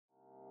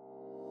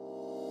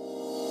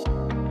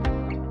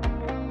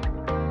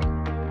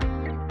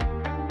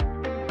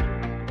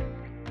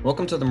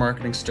Welcome to the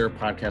Marketing Stir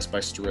podcast by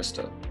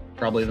Starista,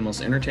 probably the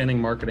most entertaining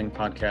marketing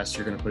podcast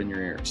you're going to put in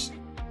your ears.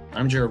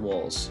 I'm Jared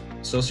Walls,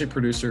 associate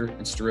producer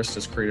and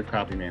Starista's creative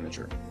copy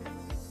manager.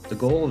 The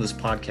goal of this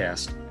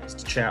podcast is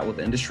to chat with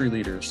industry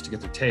leaders to get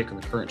their take on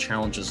the current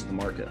challenges of the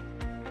market,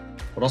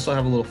 but also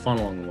have a little fun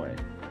along the way.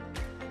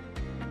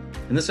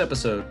 In this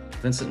episode,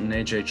 Vincent and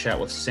Ajay chat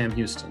with Sam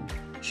Huston,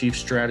 Chief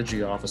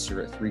Strategy Officer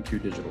at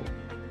 3Q Digital.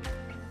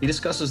 He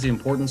discusses the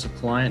importance of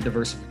client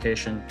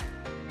diversification,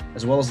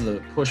 as well as the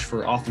push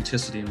for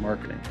authenticity in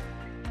marketing.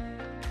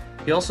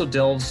 He also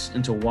delves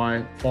into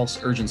why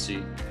false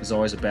urgency is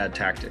always a bad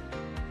tactic.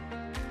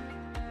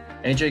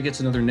 Ajay gets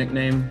another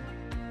nickname,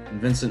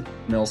 and Vincent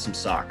mails some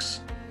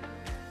socks.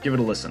 Give it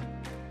a listen.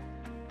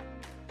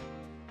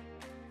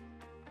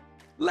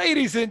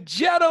 Ladies and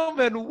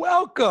gentlemen,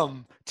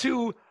 welcome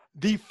to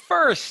the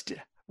first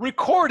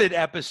recorded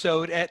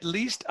episode, at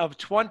least, of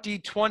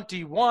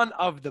 2021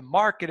 of the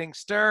Marketing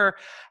Stir.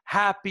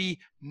 Happy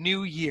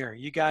New Year.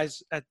 You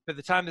guys, by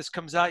the time this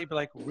comes out, you'll be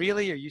like,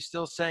 really? Are you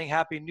still saying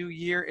Happy New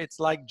Year? It's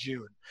like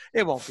June.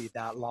 It won't be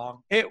that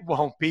long. It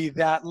won't be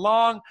that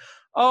long.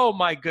 Oh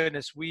my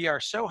goodness. We are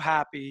so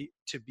happy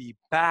to be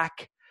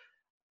back.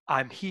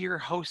 I'm here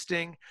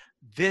hosting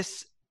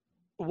this.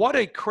 What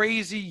a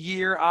crazy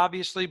year,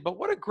 obviously, but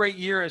what a great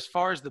year as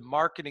far as the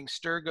Marketing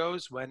Stir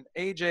goes. When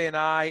Ajay and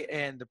I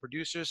and the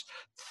producers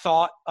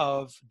thought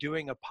of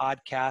doing a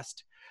podcast,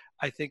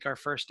 I think our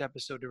first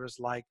episode, there was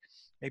like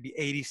maybe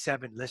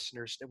 87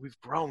 listeners, that we've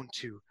grown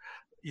to,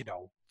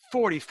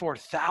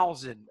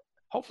 44,000,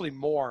 hopefully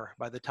more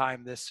by the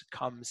time this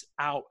comes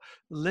out,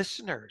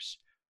 listeners.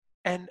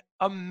 And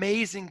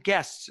amazing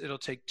guests. It'll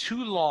take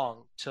too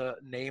long to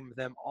name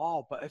them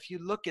all. But if you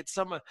look at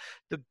some of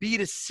the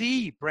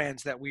B2C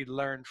brands that we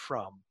learned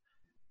from,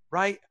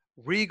 right?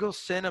 Regal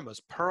Cinemas,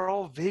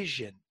 Pearl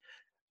Vision.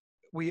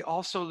 We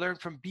also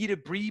learned from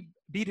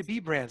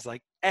B2B brands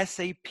like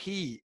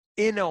SAP,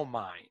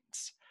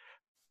 InnoMinds,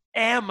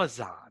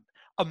 Amazon,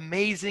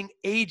 amazing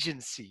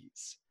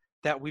agencies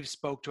that we've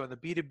spoke to on the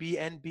B2B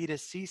and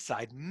B2C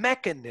side,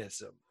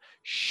 Mechanism,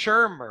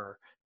 Shermer,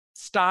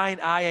 Stein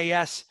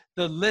IAS.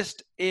 The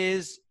list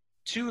is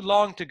too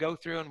long to go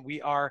through, and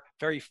we are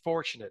very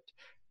fortunate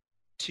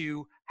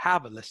to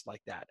have a list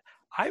like that.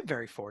 I'm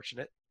very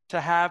fortunate to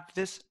have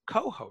this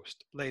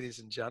co-host, ladies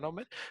and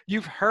gentlemen.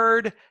 You've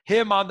heard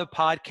him on the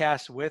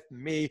podcast with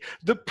me,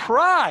 the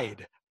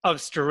pride of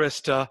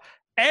Starista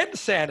and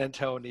San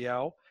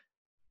Antonio,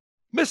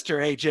 Mr.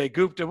 Ajay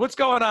Gupta. What's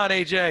going on,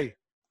 Ajay?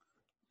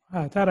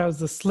 I thought I was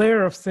the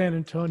slayer of San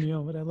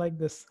Antonio, but I like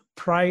this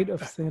pride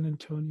of San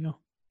Antonio.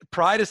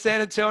 Pride of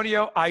San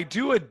Antonio. I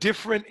do a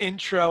different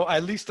intro.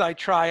 At least I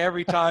try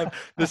every time.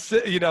 The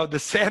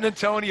San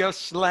Antonio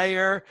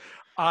Slayer.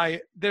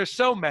 There's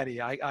so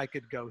many I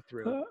could go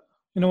through.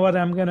 You know what?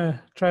 I'm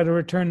gonna try to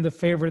return the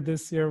favor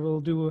this year. We'll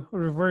do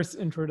reverse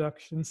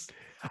introductions.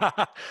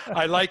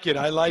 I like it.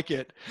 I like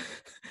it.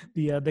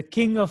 The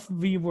king of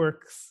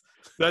WeWorks.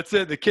 That's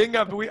it. The king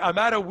of I'm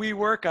at a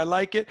WeWork. I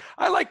like it.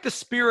 I like the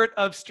spirit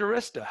of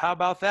Starista. How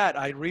about that?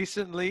 I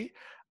recently.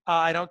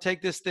 I don't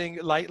take this thing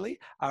lightly.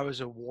 I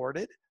was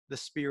awarded the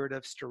Spirit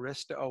of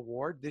Starista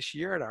Award this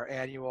year at our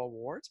annual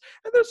awards.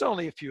 And there's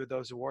only a few of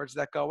those awards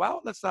that go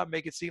out. Let's not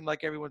make it seem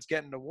like everyone's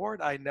getting an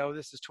award. I know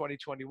this is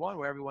 2021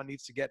 where everyone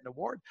needs to get an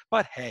award.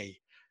 But hey,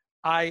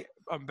 I'm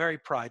very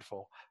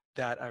prideful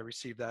that I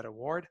received that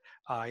award.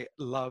 I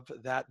love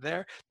that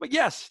there. But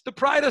yes, the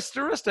pride of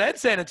Starista and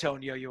San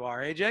Antonio you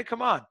are, Ajay.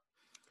 Come on.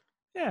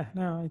 Yeah,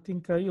 no, I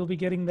think you'll be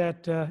getting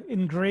that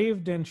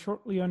engraved and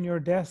shortly on your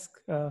desk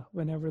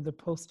whenever the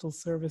Postal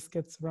Service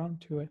gets around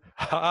to it.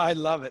 I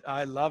love it.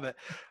 I love it.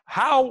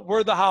 How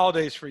were the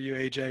holidays for you,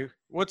 Ajay?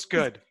 What's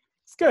good?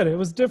 It's good. It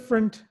was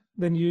different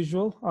than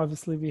usual.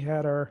 Obviously, we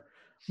had our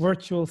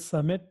virtual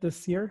summit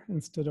this year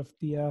instead of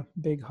the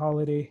big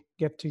holiday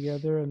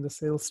get-together and the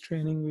sales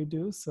training we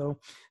do. So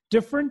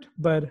different,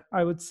 but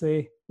I would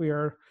say we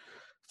are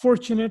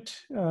fortunate,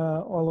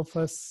 all of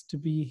us, to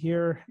be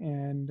here,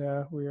 and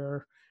we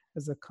are,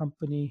 as a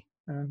company,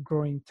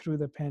 growing through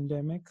the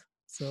pandemic.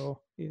 So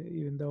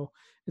even though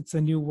it's a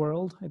new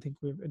world, I think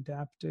we've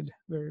adapted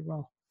very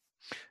well.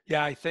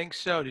 Yeah, I think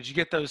so. Did you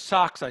get those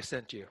socks I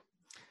sent you?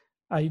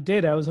 I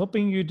did. I was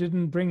hoping you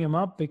didn't bring him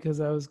up because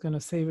I was going to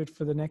save it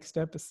for the next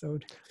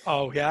episode.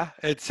 Oh, yeah?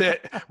 It's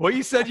it. Well,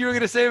 you said you were going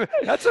to save it.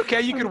 That's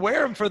okay. You can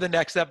wear them for the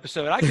next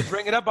episode. I could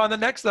bring it up on the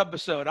next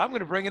episode. I'm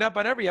going to bring it up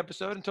on every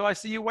episode until I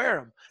see you wear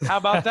them. How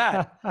about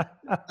that?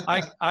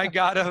 I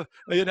got to,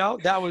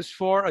 that was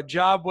for a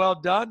job well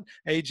done.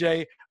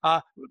 Ajay,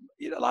 a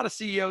lot of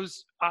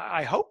CEOs,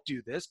 I hope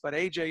do this, but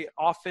Ajay,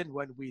 often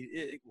when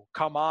we will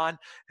come on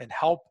and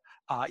help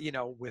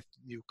with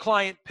new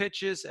client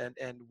pitches,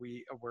 and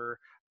we were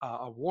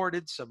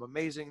awarded some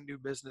amazing new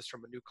business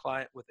from a new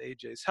client with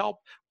Ajay's help,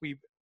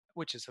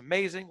 which is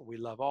amazing. We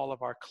love all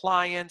of our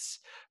clients,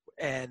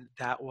 and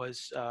that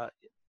was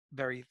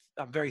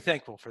I'm very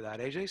thankful for that,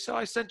 AJ. So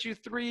I sent you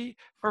 3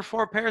 or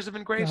 4 pairs of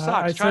engraved I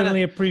socks.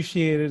 certainly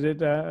appreciated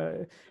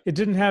it. It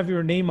didn't have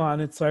your name on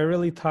it, so I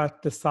really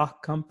thought the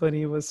sock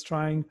company was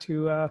trying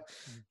to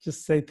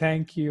just say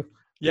thank you.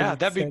 Yeah, It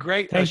that'd be said,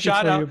 great. A thank you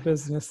shout for your out,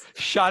 business.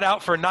 shout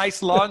out for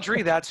Nice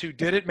Laundry. That's who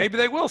did it. Maybe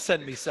they will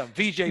send me some.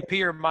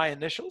 VJP are my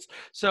initials.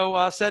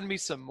 So send me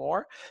some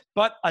more.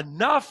 But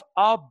enough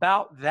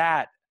about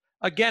that.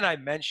 Again, I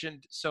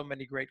mentioned so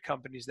many great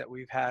companies that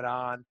we've had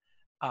on,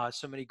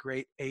 so many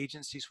great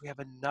agencies. We have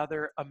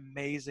another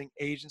amazing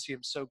agency.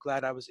 I'm so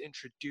glad I was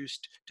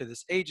introduced to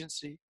this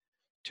agency,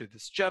 to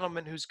this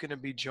gentleman who's going to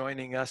be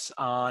joining us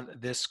on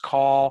this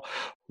call.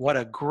 What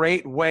a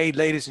great way,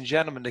 ladies and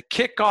gentlemen, to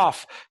kick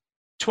off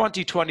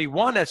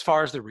 2021 as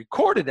far as the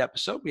recorded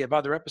episode. We have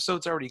other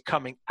episodes already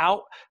coming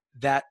out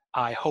that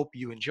I hope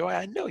you enjoy.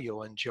 I know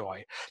you'll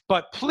enjoy.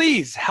 But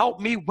please help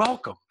me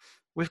welcome.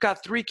 We've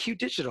got 3Q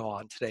Digital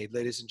on today,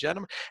 ladies and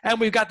gentlemen. And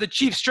we've got the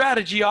Chief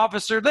Strategy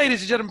Officer. Ladies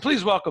and gentlemen,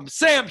 please welcome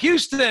Sam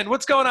Huston.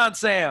 What's going on,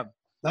 Sam?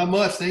 Not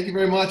much. Thank you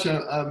very much.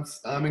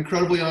 I'm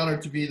incredibly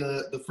honored to be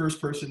the first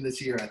person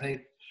this year. I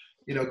think,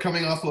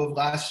 coming off of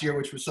last year,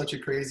 which was such a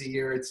crazy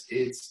year,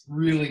 it's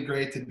really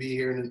great to be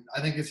here. And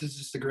I think this is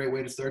just a great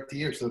way to start the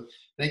year. So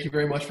thank you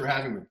very much for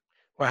having me.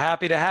 We're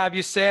happy to have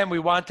you, Sam. We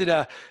wanted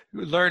to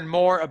learn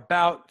more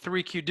about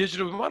 3Q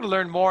Digital. We want to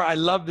learn more. I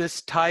love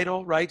this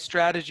title, right?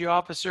 Strategy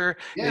Officer.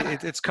 Yeah.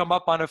 It's come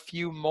up on a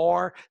few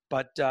more,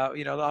 but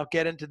I'll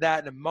get into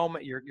that in a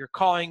moment. You're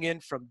calling in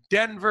from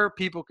Denver.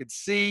 People could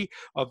see.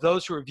 Of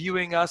those who are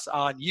viewing us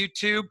on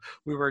YouTube,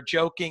 we were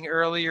joking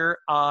earlier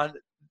on,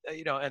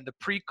 and the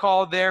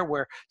pre-call there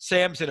where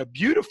Sam's in a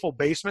beautiful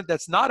basement.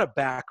 That's not a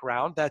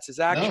background. That's his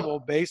actual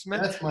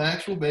basement. That's my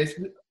actual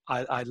basement.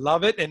 I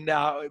love it. And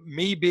now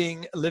me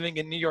living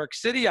in New York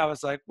City, I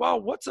was like, well,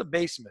 what's a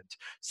basement?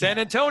 San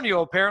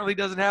Antonio apparently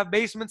doesn't have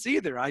basements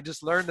either. I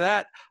just learned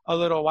that a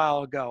little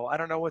while ago. I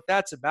don't know what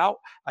that's about.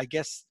 I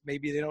guess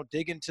maybe they don't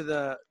dig into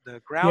the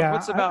ground. Yeah,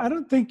 What's about? I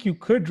don't think you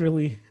could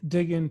really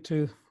dig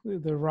into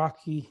the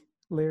rocky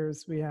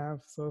layers we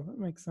have. So that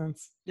makes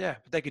sense. Yeah,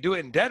 but they could do it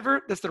in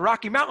Denver. That's the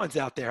Rocky Mountains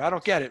out there. I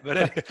don't get it. But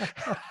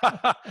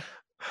anyway.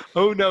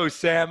 Oh no,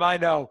 Sam, I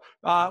know.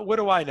 What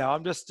do I know?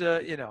 I'm just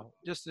a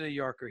New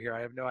Yorker here. I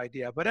have no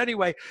idea. But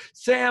anyway,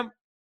 Sam,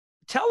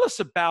 tell us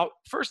about,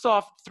 first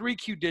off,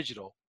 3Q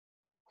Digital.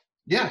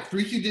 Yeah,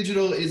 3Q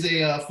Digital is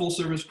a full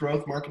service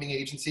growth marketing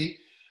agency.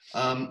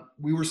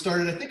 We were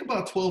started, I think,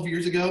 about 12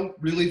 years ago,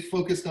 really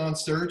focused on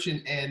search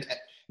and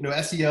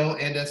SEO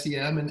and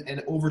SEM,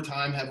 and over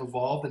time have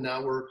evolved. And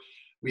now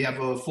we have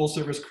a full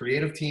service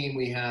creative team.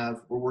 We're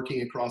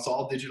working across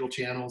all digital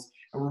channels,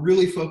 and we're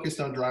really focused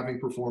on driving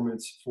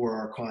performance for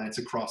our clients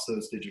across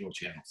those digital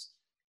channels.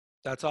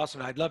 That's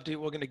awesome. We're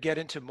going to get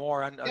into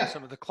more on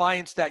some of the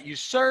clients that you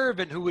serve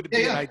and who would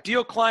be an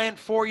ideal client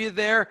for you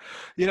there.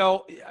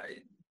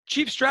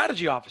 Chief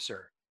Strategy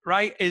Officer,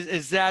 right?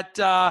 Is that,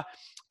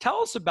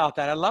 tell us about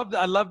that. I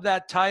love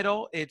that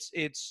title.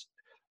 It's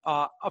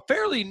a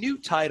fairly new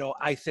title,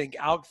 I think,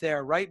 out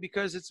there, right?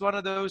 Because it's one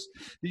of those,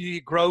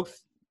 the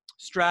growth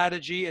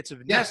strategy. It's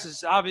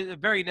a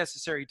very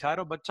necessary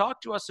title, but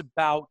talk to us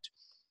about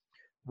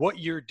what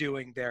you're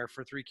doing there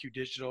for 3Q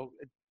Digital.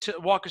 To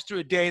walk us through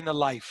a day in the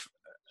life.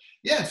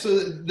 Yeah, so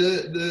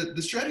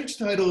the strategy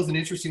title is an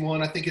interesting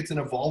one. I think it's an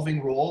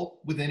evolving role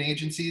within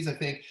agencies. I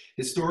think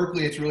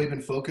historically it's really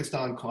been focused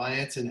on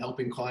clients and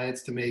helping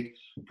clients to make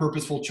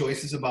purposeful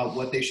choices about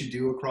what they should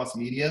do across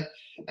media.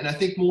 And I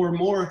think more and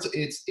more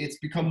it's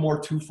become more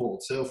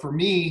twofold. So for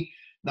me,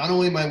 not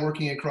only am I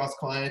working across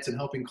clients and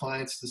helping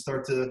clients to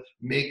start to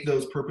make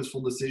those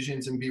purposeful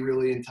decisions and be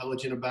really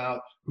intelligent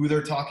about who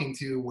they're talking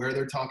to, where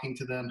they're talking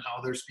to them,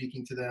 how they're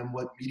speaking to them,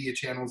 what media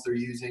channels they're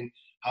using,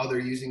 how they're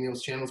using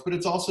those channels, but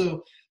there's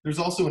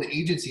also an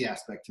agency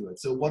aspect to it.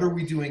 So what are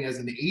we doing as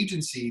an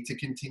agency to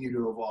continue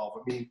to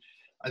evolve? I mean,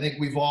 I think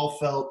we've all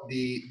felt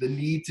the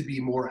need to be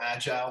more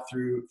agile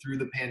through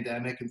the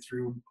pandemic and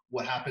through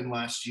what happened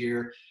last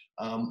year.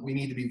 We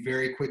need to be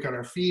very quick on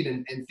our feet,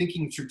 and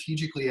thinking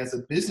strategically as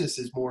a business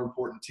is more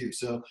important too.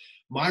 So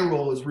my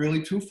role is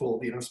really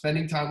twofold,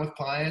 spending time with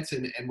clients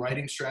and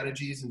writing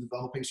strategies and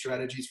developing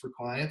strategies for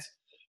clients,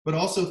 but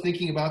also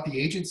thinking about the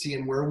agency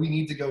and where we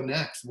need to go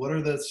next. What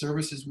are the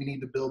services we need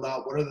to build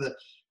out? What are the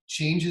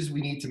changes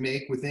we need to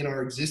make within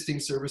our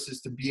existing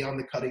services to be on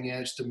the cutting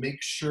edge, to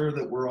make sure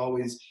that we're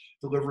always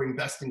delivering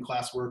best in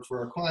class work for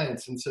our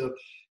clients? And so,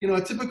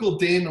 a typical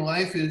day in the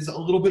life is a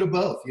little bit of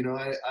both.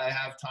 I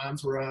have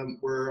times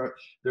where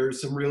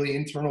there's some really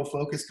internal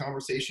focused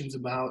conversations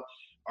about,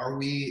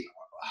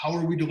 how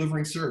are we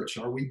delivering search?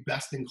 Are we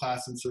best in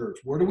class in search?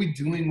 What are we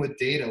doing with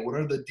data? What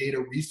are the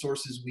data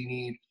resources we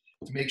need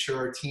to make sure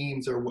our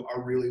teams are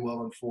really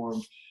well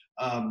informed?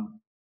 How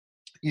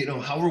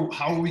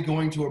are we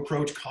going to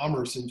approach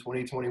commerce in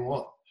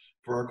 2021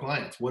 for our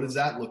clients? What does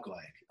that look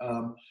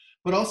like?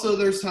 But also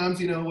there's times,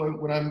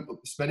 when I'm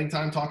spending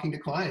time talking to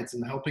clients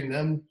and helping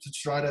them to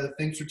try to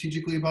think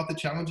strategically about the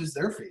challenges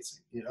they're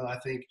facing. I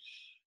think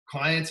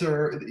clients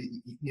are,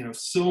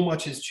 so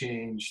much has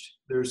changed.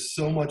 There's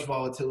so much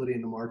volatility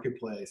in the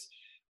marketplace.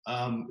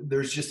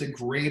 there's just a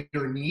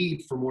greater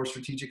need for more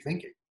strategic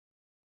thinking.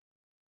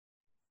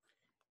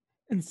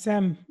 And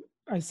Sam,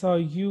 I saw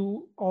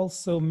you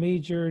also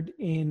majored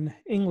in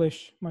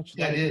English, much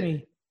Yeah, I like did.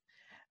 me.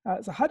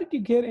 So how did you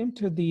get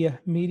into the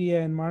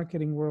media and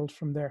marketing world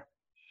from there?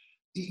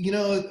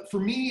 For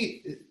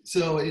me,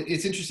 so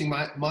it's interesting.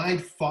 My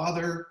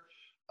father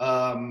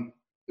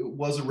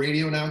was a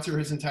radio announcer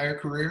his entire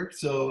career,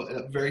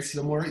 so very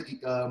similar.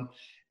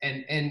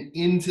 And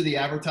into the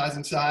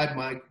advertising side,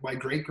 my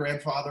great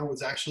grandfather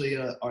was actually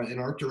an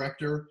art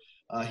director.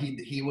 He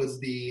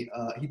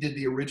did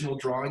the original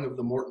drawing of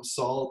the Morton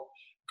Salt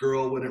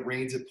girl when it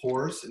rains it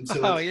pours, and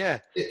so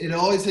it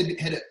always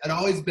had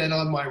always been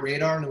on my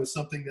radar, and it was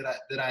something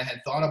that I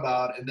had thought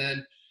about. And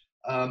then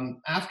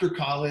after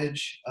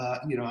college,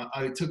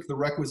 I took the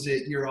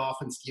requisite year off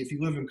and ski. If you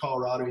live in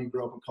Colorado, you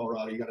grow up in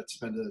Colorado, you got to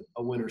spend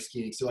a winter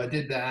skiing. So I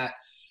did that.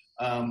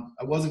 I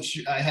wasn't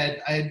sure. I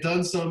had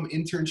done some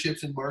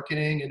internships in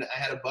marketing, and I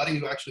had a buddy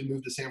who actually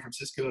moved to San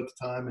Francisco at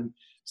the time and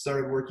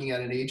started working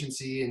at an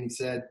agency. And he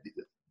said,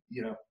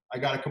 I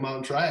got to come out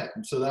and try it.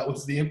 And so that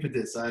was the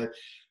impetus.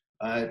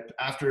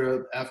 After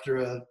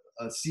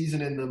a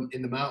season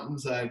in the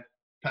mountains, I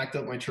packed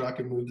up my truck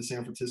and moved to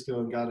San Francisco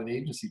and got an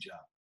agency job.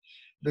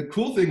 The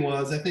cool thing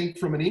was, I think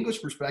from an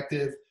English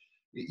perspective,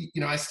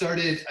 I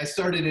started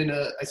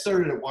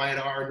at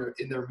Y&R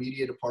in their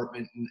media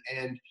department,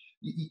 and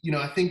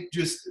I think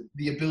just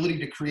the ability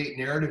to create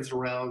narratives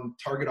around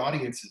target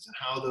audiences and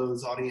how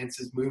those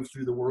audiences move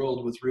through the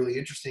world was really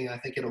interesting. I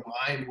think it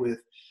aligned with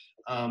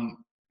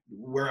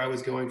where I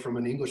was going from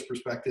an English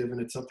perspective,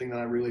 and it's something that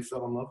I really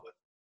fell in love with.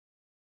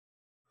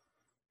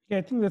 Yeah,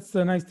 I think that's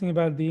the nice thing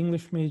about the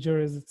English major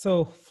is it's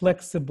so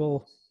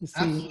flexible. You see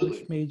Absolutely.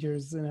 English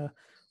majors in a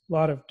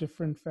lot of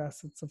different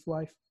facets of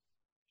life.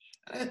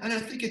 And I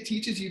think it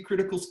teaches you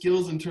critical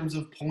skills in terms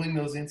of pulling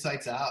those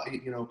insights out,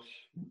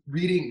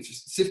 reading,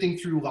 sifting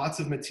through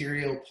lots of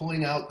material,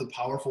 pulling out the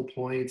powerful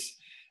points,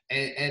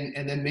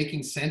 and then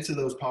making sense of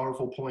those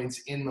powerful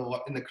points in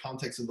the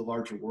context of the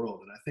larger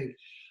world. And I think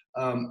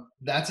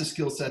that's a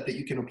skill set that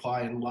you can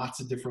apply in lots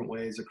of different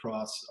ways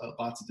across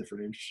lots of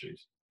different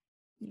industries.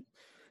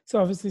 So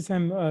obviously,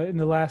 Sam, in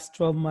the last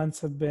 12 months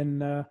have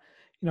been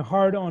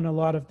hard on a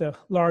lot of the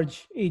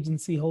large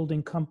agency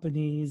holding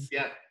companies.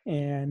 Yeah.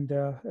 And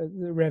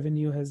the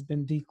revenue has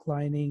been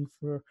declining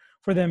for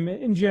them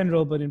in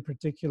general, but in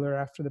particular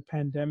after the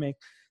pandemic.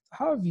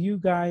 How have you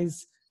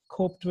guys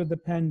coped with the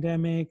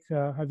pandemic?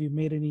 Have you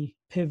made any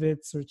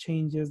pivots or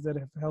changes that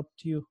have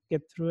helped you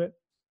get through it?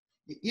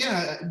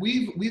 Yeah,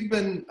 we've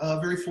been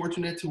very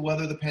fortunate to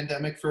weather the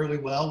pandemic fairly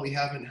well. We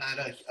haven't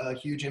had a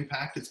huge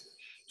impact.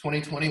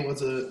 2020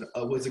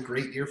 was a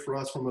great year for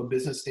us from a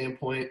business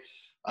standpoint,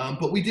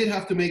 but we did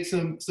have to make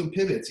some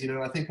pivots.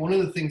 I think one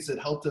of the things that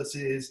helped us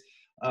is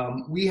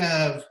we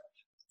have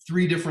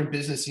 3 different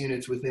business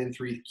units within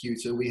 3Q.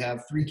 So we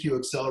have 3Q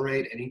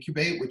Accelerate and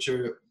Incubate, which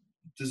are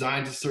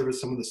designed to service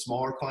some of the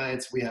smaller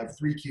clients. We have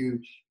 3Q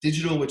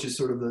Digital, which is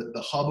sort of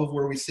the hub of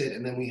where we sit.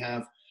 And then we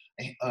have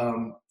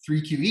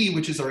 3QE,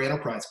 which is our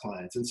enterprise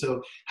clients. And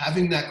so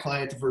having that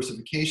client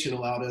diversification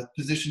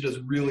positioned us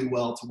really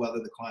well to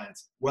weather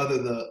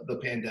the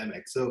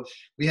pandemic. So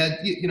we had,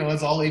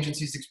 as all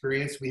agencies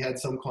experienced, we had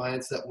some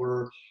clients that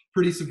were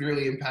pretty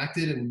severely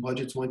impacted and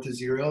budgets went to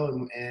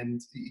zero,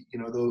 and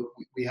though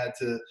we had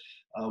to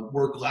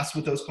work less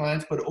with those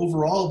clients. But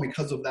overall,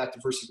 because of that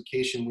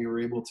diversification, we were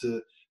able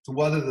to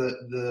weather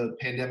the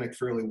pandemic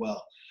fairly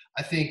well.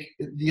 I think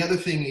the other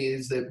thing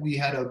is that we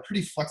had a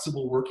pretty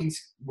flexible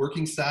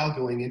working style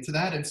going into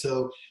that. And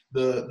so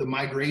the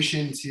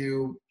migration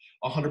to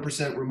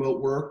 100%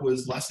 remote work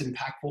was less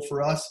impactful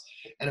for us.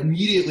 And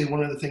immediately,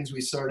 one of the things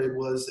we started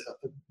was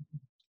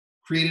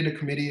created a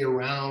committee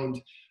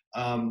around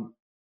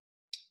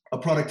a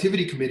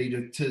productivity committee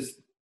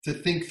to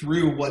think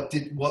through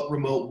what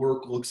remote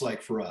work looks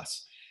like for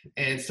us,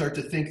 and start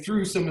to think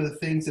through some of the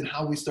things and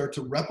how we start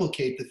to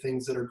replicate the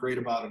things that are great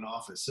about an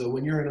office. So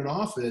when you're in an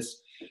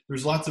office,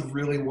 there's lots of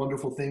really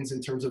wonderful things in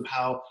terms of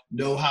how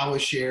know-how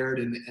is shared,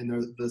 and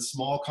the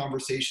small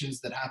conversations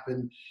that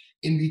happen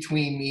in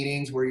between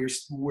meetings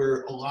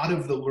where a lot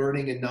of the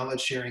learning and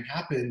knowledge sharing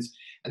happens,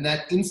 and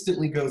that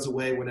instantly goes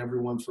away when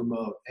everyone's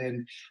remote.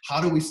 And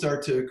how do we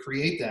start to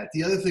create that?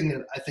 The other thing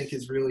that I think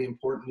is really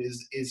important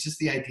is just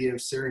the idea of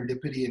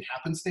serendipity and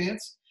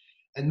happenstance.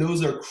 And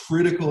those are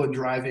critical in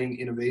driving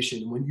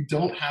innovation. When you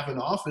don't have an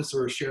office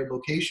or a shared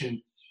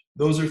location,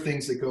 those are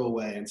things that go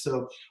away. And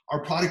so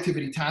our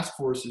productivity task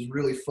force is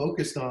really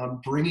focused on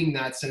bringing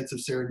that sense of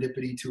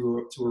serendipity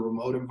to a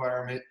remote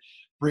environment,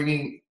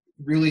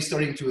 really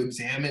starting to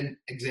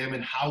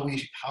examine how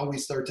we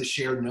start to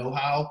share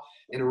know-how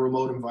in a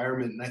remote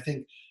environment. And I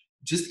think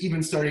just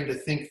even starting to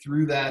think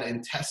through that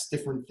and test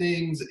different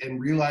things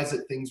and realize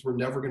that things were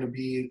never going to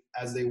be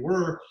as they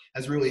were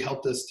has really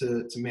helped us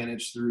to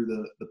manage through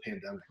the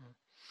pandemic.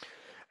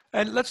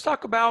 And let's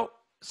talk about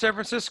San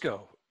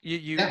Francisco.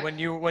 Yeah. When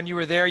you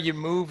were there, you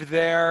moved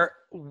there.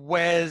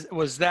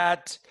 Was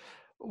that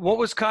what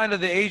was kind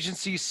of the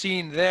agency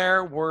scene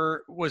there?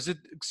 Was it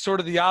sort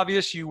of the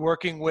obvious, you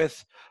working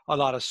with a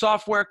lot of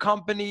software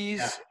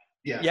companies?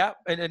 Yeah. Yeah.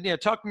 And yeah,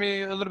 talk to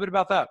me a little bit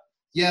about that.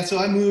 Yeah, so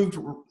I moved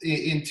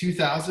in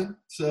 2000.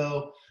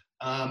 So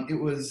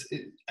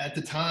at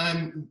the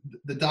time,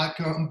 the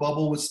dot-com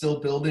bubble was still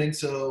building.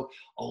 So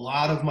a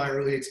lot of my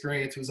early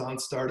experience was on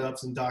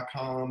startups and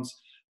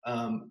dot-coms.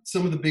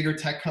 Some of the bigger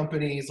tech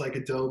companies like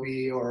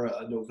Adobe or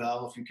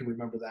Novell, if you can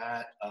remember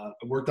that. I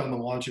worked on the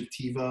launch of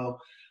TiVo.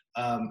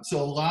 So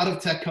a lot of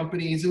tech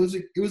companies. It was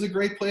a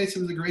great place.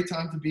 It was a great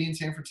time to be in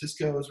San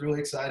Francisco. It was really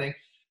exciting.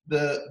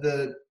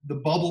 The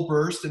bubble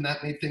burst, and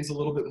that made things a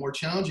little bit more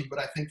challenging. But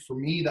I think for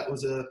me, that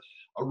was a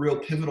real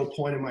pivotal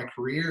point in my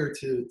career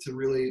to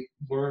really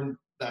learn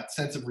that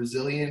sense of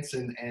resilience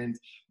and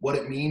what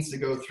it means to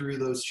go through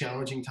those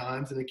challenging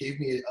times. And it gave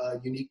me a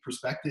unique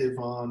perspective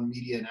on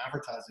media and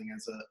advertising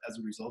as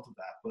a result of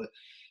that. But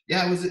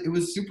yeah, it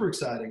was super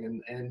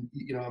exciting. And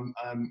you know,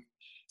 I'm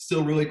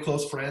still really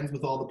close friends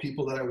with all the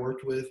people that I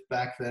worked with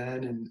back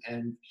then.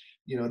 And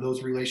you know,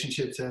 those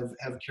relationships have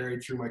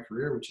carried through my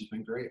career, which has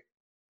been great.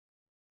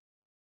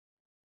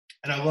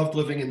 And I loved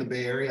living in the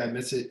Bay Area. I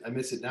miss it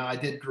now. I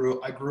grew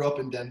up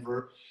in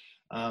Denver,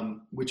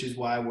 which is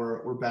why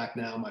we're back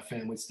now. My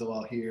family's still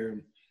out here,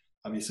 and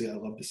obviously I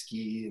love to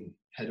ski and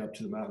head up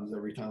to the mountains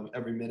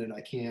every minute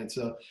I can.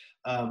 So,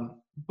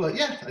 but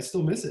yeah, I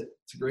still miss it.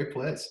 It's a great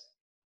place.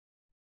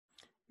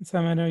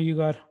 Sam, I know you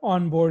got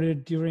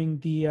onboarded during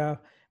the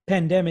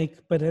pandemic,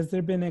 but has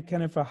there been a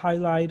kind of a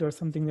highlight or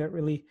something that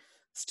really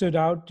stood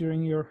out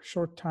during your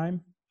short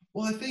time?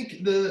 Well, I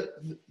think the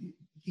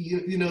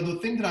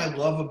thing that I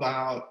love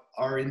about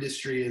our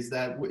industry is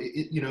that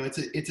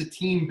it's a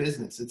team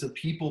business. It's a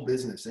people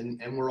business,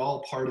 and we're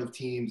all part of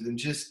teams. And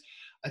just,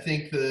 I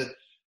think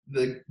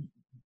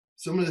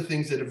some of the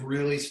things that have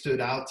really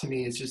stood out to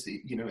me is just,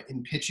 you know,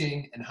 in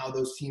pitching and how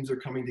those teams are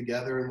coming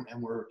together,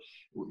 and we're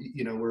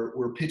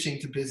pitching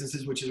to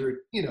businesses, which is,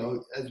 you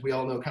know, as we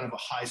all know, kind of a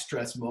high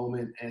stress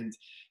moment, and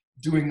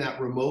doing that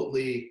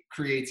remotely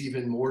creates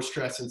even more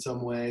stress in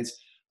some ways.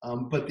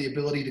 But the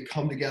ability to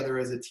come together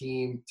as a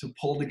team, to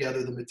pull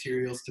together the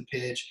materials to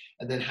pitch,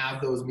 and then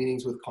have those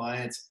meetings with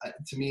clients,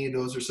 to me,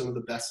 those are some of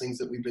the best things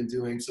that we've been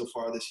doing so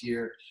far this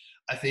year.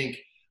 I think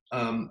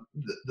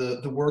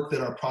the work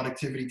that our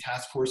productivity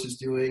task force is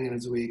doing, and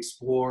as we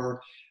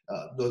explore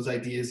those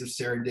ideas of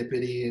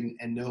serendipity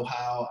and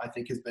know-how, I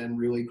think has been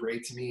really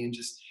great to me. And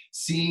just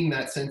seeing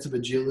that sense of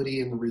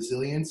agility and the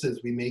resilience as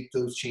we make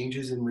those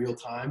changes in real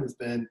time has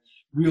been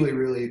really,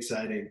 really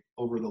exciting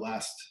over the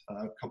last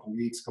couple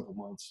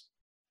months.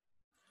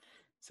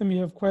 Sam,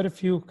 you have quite a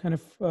few kind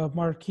of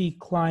marquee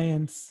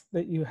clients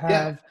that you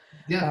have.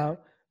 Yeah.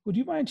 Would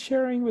you mind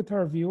sharing with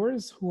our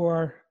viewers who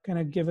are kind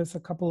of give us a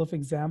couple of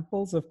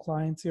examples of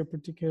clients you're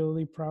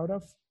particularly proud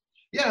of?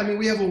 Yeah, I mean,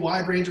 we have a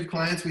wide range of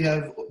clients. We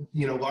have,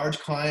 you know, large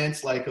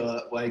clients like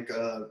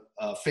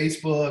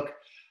Facebook.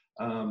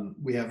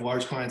 We have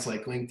large clients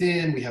like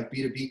LinkedIn. We have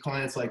B2B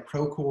clients like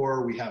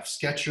Procore. We have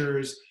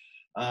Skechers.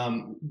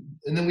 And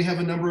then we have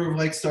a number of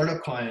like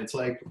startup clients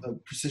like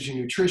Precision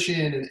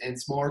Nutrition,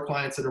 and smaller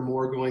clients that are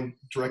more going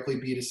directly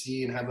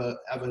B2C and have a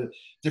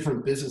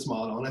different business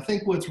model. And I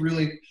think what's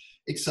really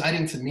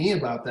exciting to me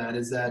about that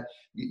is that,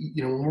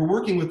 you know, when we're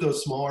working with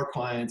those smaller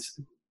clients,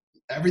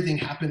 everything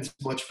happens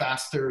much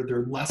faster.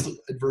 They're less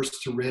adverse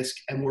to risk,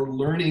 and we're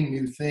learning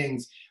new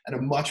things at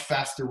a much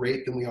faster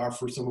rate than we are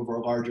for some of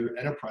our larger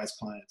enterprise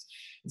clients.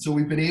 And so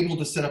we've been able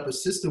to set up a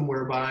system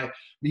whereby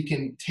we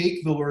can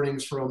take the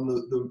learnings from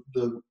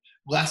the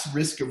less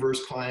risk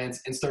averse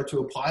clients and start to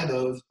apply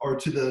those or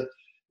to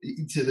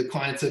the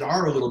clients that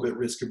are a little bit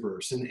risk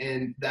averse.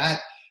 And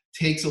that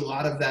takes a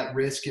lot of that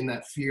risk and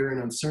that fear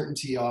and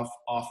uncertainty off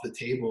the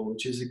table,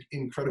 which is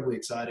incredibly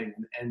exciting.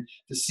 And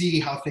to see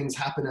how things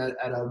happen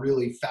at a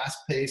really fast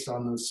pace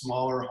on those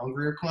smaller,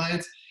 hungrier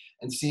clients,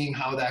 and seeing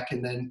how that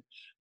can then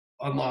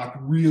unlock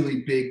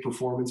really big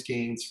performance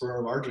gains for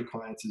our larger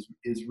clients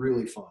is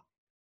really fun.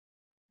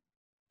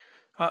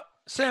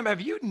 Sam, have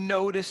you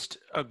noticed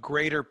a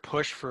greater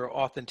push for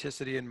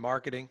authenticity in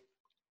marketing?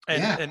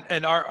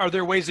 And are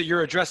there ways that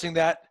you're addressing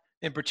that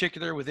in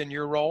particular within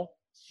your role?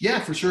 Yeah,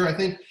 for sure. I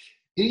think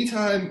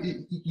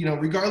anytime, you know,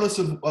 regardless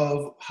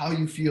of how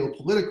you feel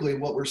politically,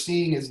 what we're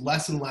seeing is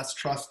less and less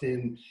trust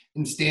in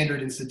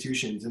standard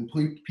institutions. And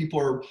people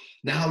are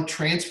now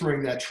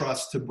transferring that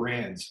trust to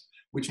brands,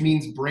 which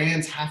means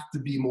brands have to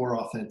be more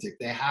authentic.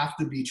 They have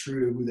to be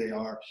true to who they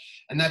are.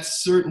 And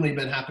that's certainly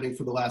been happening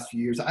for the last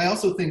few years. I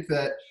also think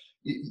that,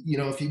 you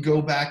know, if you go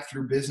back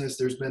through business,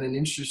 there's been an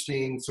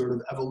interesting sort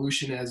of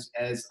evolution as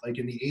like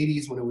in the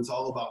 80s when it was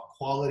all about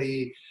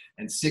quality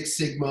and Six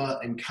Sigma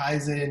and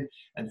Kaizen,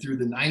 and through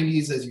the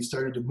 90s as you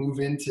started to move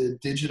into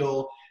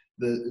digital,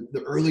 the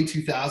early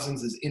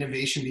 2000s as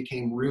innovation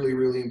became really,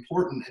 really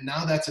important. And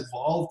now that's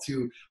evolved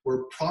to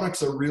where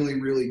products are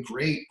really, really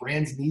great.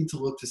 Brands need to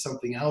look to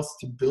something else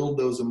to build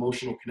those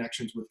emotional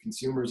connections with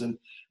consumers. And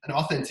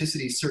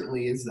authenticity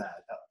certainly is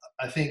that.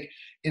 I think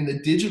in the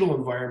digital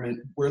environment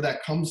where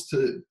that comes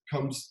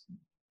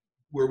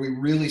where we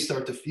really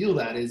start to feel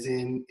that is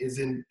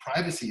in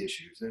privacy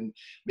issues and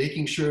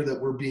making sure that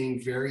we're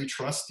being very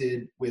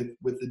trusted with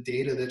the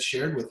data that's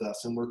shared with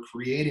us, and we're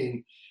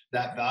creating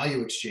that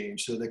value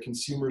exchange so that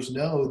consumers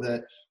know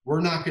that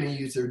we're not going to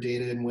use their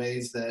data in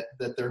ways that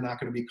they're not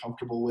going to be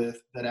comfortable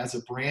with, that as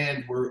a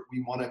brand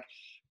we want to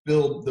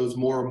build those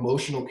more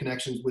emotional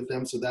connections with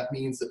them. So that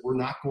means that we're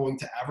not going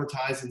to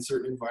advertise in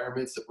certain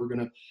environments, that we're going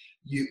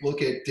to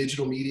look at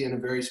digital media in a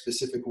very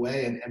specific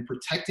way, and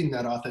protecting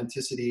that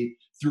authenticity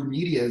through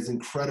media is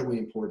incredibly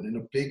important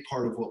and a big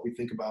part of what we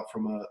think about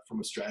from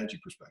a strategy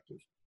perspective.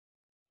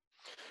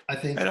 I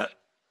think,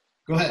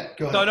 go ahead.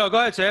 No, go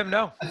ahead, Sam.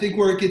 No. I think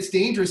where it gets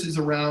dangerous is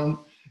around,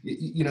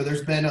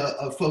 there's been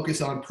a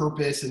focus on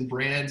purpose and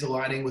brands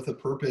aligning with a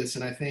purpose.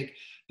 And I think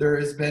there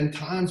has been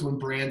times when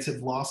brands have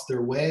lost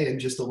their way and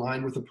just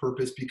aligned with a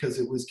purpose because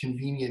it was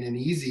convenient and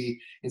easy,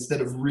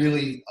 instead of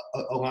really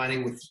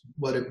aligning with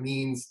what it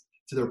means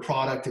to their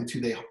product and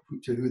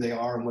to who they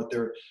are and what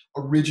their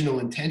original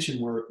intention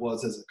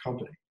was as a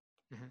company.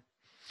 Mm-hmm.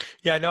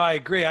 Yeah, no, I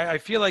agree. I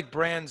feel like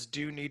brands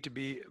do need to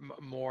be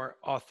more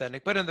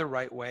authentic, but in the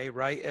right way,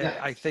 right? Yeah.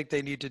 I think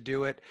they need to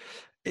do it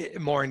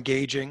more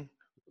engaging,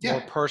 Yeah.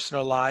 more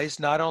personalized,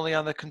 not only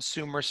on the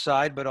consumer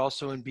side, but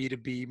also in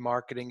B2B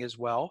marketing as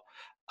well.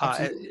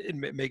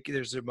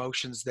 There's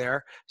emotions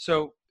there.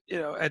 So,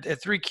 at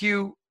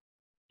 3Q,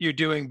 you're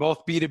doing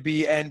both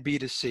B2B and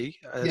B2C.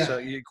 So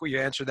you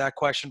answered that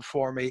question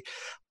for me.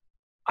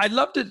 I'd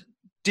love to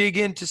dig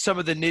into some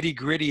of the nitty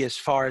gritty as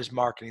far as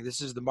marketing.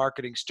 This is the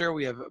Marketing Stir.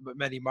 We have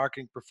many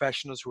marketing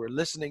professionals who are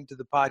listening to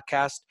the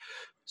podcast.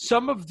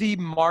 Some of the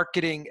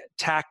marketing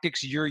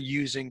tactics you're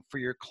using for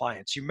your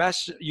clients. You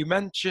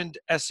mentioned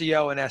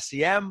SEO and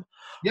SEM.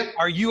 Yep.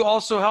 Are you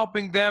also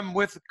helping them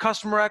with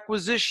customer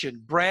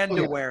acquisition, brand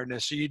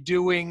awareness? Are you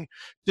doing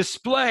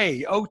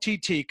display,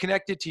 OTT,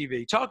 connected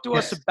TV? Talk to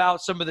us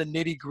about some of the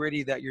nitty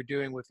gritty that you're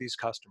doing with these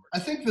customers. I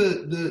think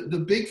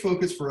the big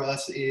focus for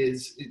us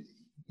is,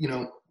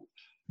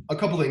 a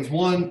couple things.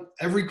 One,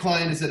 every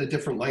client is at a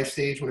different life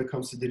stage when it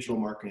comes to digital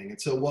marketing. And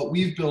so what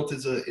we've built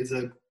is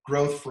a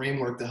growth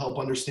framework to help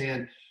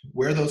understand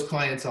where those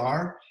clients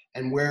are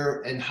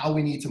and how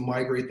we need to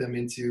migrate them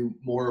into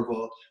more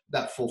of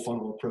that full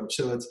funnel approach.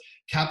 So it's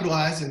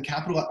capitalized, and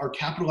our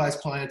capitalized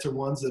clients are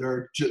ones that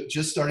are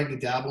just starting to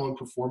dabble in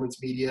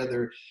performance media.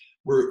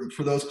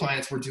 For those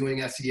clients, we're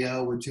doing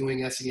SEO, we're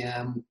doing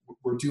SEM,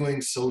 we're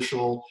doing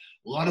social,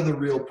 a lot of the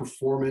real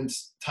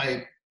performance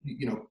type,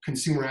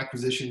 consumer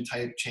acquisition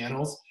type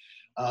channels.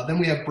 Then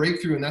we have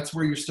breakthrough, and that's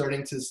where you're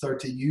starting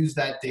to use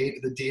that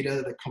the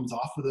data that comes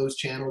off of those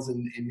channels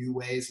in new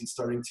ways, and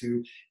starting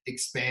to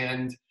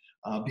expand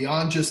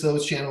beyond just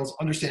those channels,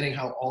 understanding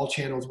how all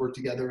channels work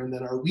together. And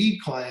then our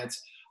lead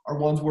clients are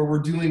ones where we're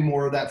doing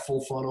more of that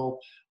full funnel,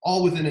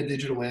 all within a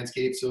digital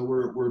landscape. So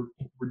we're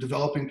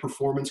developing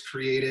performance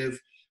creative.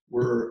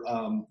 We're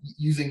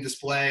using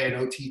display and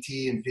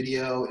OTT and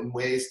video in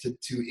ways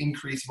to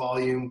increase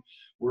volume.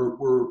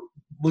 We're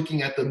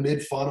looking at the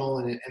mid funnel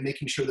and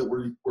making sure that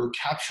we're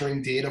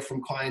capturing data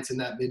from clients in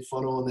that mid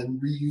funnel, and then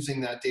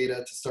reusing that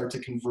data to start to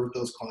convert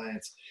those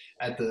clients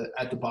at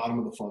the bottom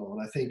of the funnel.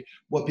 And I think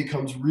what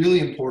becomes really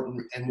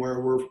important, and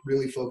where we're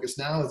really focused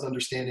now, is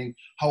understanding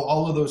how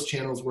all of those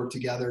channels work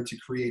together to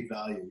create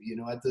value.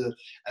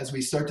 As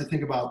we start to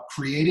think about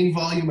creating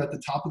volume at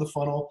the top of the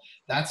funnel,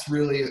 that's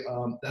really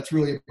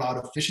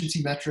about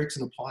efficiency metrics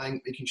and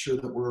making sure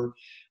that we're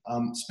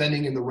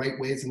spending in the right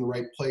ways in the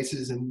right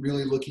places, and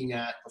really looking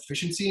at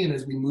efficiency. And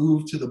as we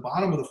move to the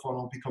bottom of the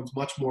funnel, it becomes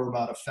much more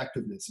about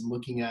effectiveness and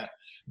looking at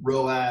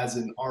ROAS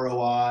and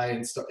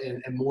ROI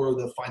and more of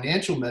the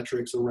financial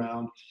metrics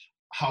around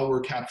how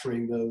we're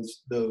capturing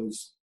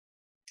those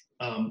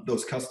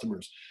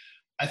customers.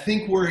 I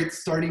think where it's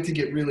starting to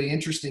get really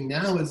interesting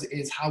now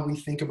is how we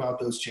think about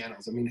those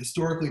channels. I mean,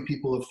 historically,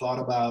 people have thought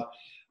about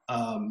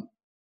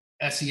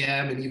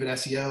SEM and even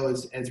SEO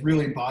as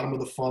really bottom of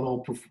the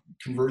funnel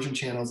conversion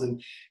channels.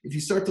 And if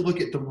you start to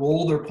look at the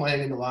role they're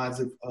playing in the lives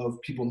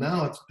of people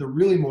now, they're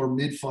really more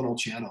mid funnel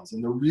channels,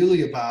 and they're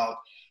really about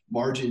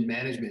margin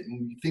management.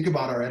 And you think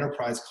about our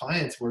enterprise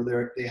clients,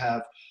 where they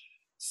have,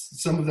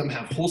 some of them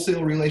have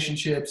wholesale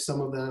relationships,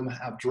 some of them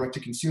have direct to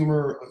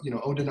consumer,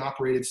 owned and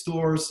operated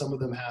stores, some of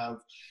them have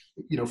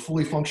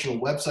fully functional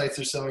websites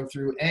they're selling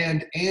through,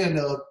 and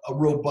a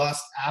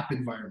robust app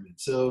environment.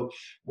 So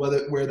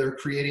where they're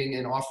creating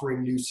and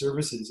offering new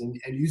services, and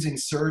using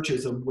search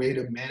as a way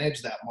to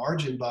manage that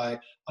margin by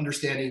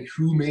understanding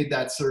who made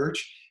that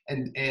search,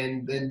 and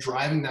then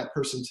driving that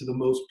person to the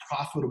most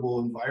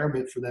profitable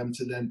environment for them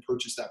to then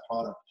purchase that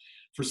product.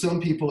 For some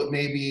people, it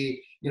may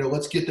be,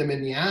 let's get them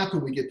in the app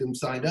and we get them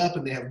signed up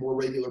and they have more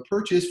regular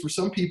purchase. For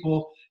some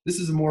people, this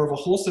is more of a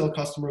wholesale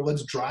customer.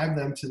 Let's drive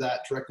them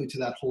directly to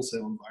that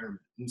wholesale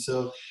environment. And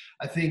so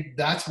I think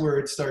that's where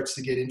it starts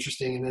to get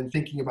interesting. And then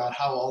thinking about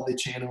how all the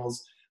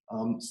channels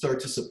start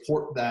to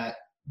support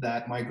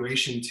that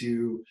migration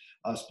to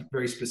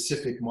very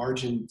specific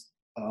margin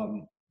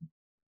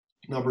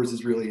numbers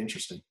is really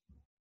interesting.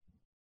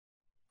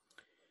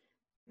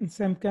 And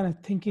so I'm kind of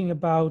thinking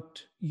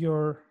about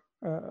your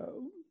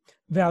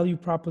value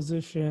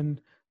proposition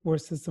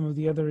versus some of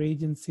the other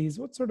agencies?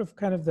 What's sort of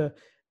kind of the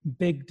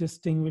big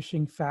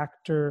distinguishing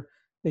factor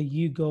that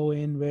you go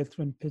in with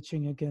when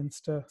pitching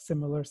against a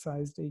similar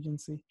sized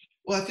agency?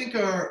 Well, I think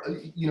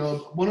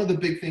one of the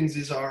big things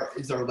is our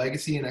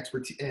legacy and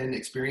expertise and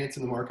experience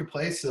in the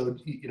marketplace. So,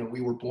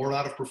 we were born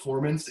out of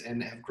performance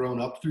and have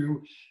grown up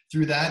through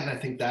that. And I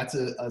think that's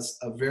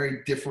a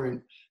very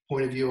different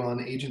point of view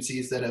on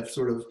agencies that have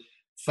sort of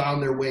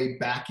found their way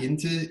back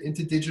into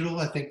digital.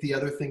 I think the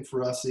other thing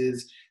for us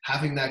is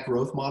having that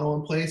growth model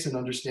in place and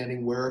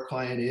understanding where a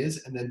client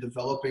is, and then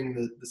developing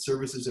the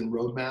services and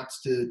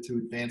roadmaps to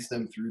advance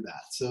them through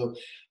that. So,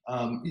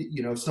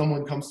 if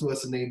someone comes to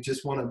us and they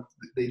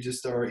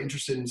just are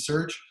interested in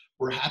search,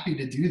 we're happy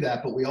to do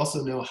that, but we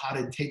also know how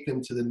to take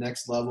them to the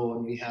next level,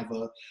 and we have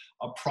a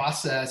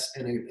process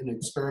and an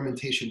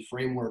experimentation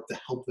framework to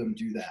help them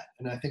do that.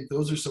 And I think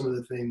those are some of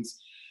the things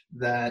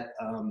that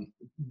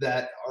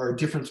are a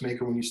difference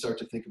maker when you start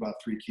to think about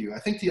 3Q. I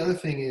think the other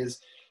thing is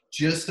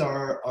just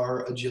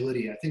our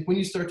agility. I think when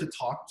you start to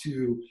talk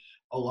to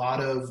a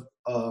lot of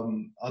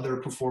other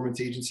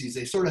performance agencies,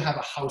 they sort of have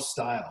a house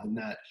style in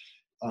that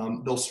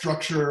they'll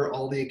structure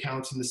all the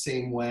accounts in the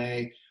same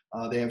way.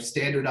 They have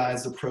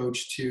standardized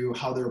approach to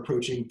how they're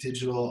approaching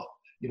digital,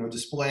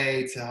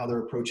 display, to how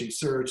they're approaching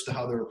search, to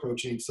how they're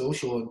approaching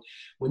social. And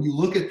when you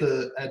look at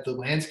the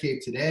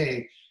landscape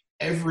today,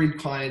 every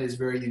client is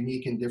very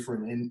unique and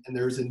different, and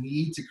there's a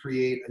need to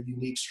create a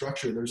unique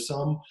structure. There's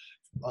some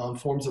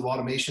forms of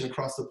automation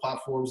across the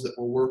platforms that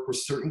will work with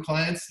certain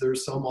clients.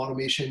 There's some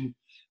automation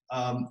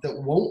that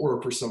won't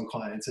work for some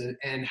clients,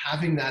 and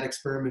having that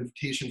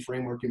experimentation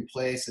framework in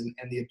place and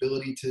the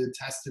ability to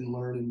test and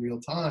learn in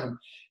real time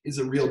is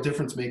a real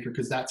difference maker,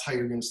 because that's how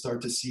you're going to start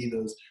to see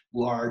those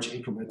large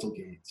incremental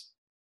gains.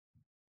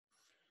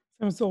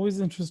 So it's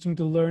always interesting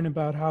to learn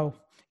about how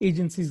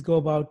agencies go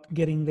about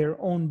getting their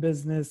own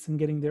business and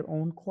getting their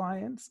own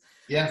clients.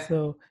 Yeah.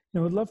 So I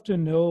would love to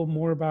know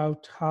more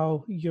about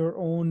how your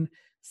own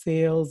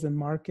sales and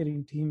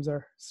marketing teams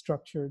are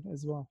structured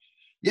as well.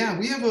 Yeah,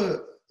 we have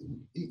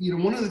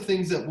one of the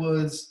things that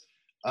was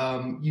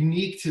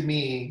unique to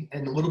me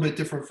and a little bit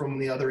different from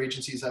the other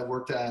agencies I've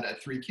worked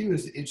at 3Q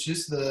is it's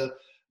just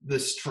the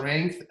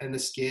strength and the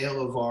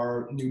scale of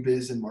our new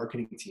biz and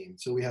marketing team.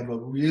 So we have a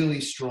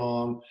really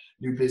strong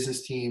new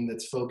business team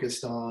that's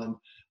focused on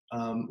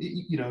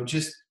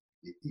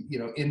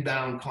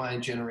inbound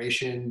client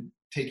generation,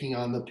 taking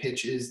on the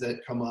pitches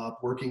that come up,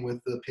 working with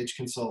the pitch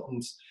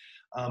consultants,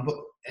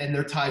 and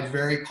they're tied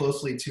very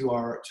closely to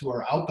our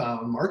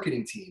outbound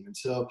marketing team. And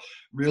so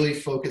really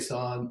focused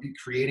on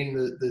creating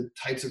the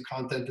types of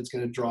content that's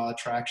going to draw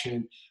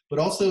attraction, but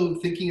also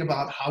thinking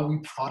about how we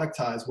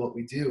productize what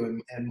we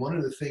do. And one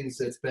of the things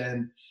that's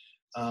been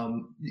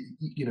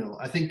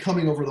I think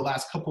coming over the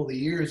last couple of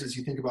years, as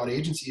you think about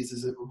agencies,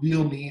 is a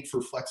real need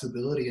for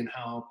flexibility in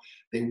how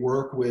they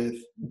work with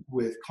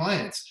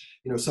clients.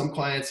 Some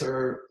clients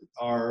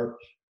are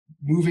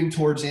moving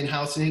towards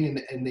in-housing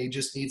and they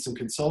just need some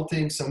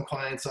consulting. Some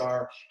clients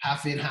are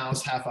half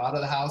in-house, half out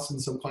of the house,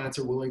 and some clients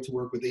are willing to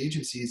work with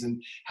agencies.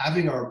 And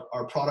having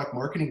our product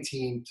marketing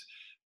team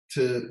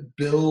to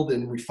build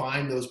and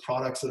refine those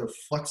products that are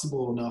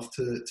flexible enough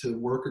to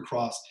work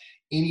across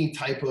any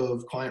type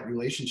of client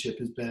relationship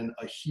has been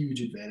a huge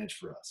advantage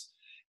for us.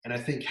 And I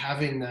think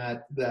having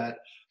that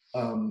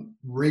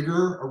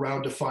rigor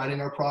around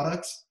defining our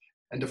products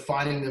and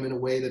defining them in a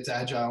way that's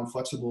agile and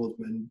flexible has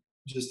been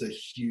just a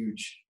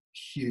huge,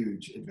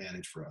 huge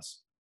advantage for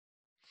us.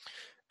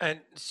 And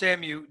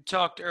Sam, you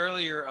talked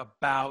earlier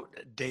about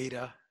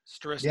data.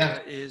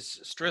 Strista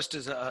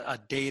is a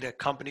data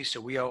company,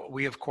 so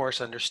we of course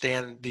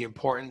understand the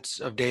importance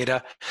of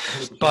data.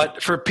 100%.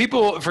 But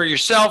for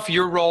yourself,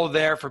 your role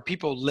there, for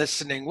people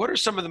listening, what are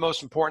some of the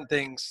most important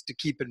things to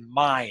keep in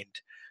mind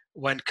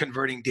when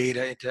converting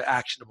data into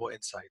actionable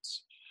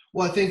insights?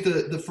 Well, I think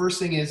the first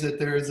thing is that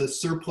there is a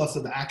surplus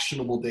of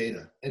actionable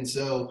data, and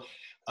so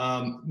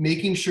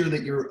making sure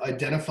that you're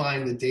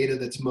identifying the data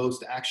that's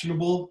most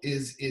actionable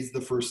is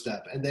the first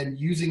step, and then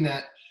using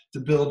that to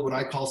build what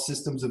I call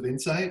systems of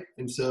insight.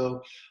 And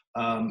so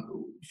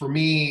for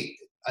me,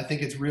 I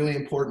think it's really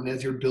important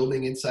as you're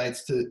building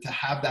insights to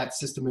have that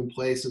system in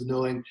place of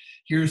knowing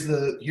here's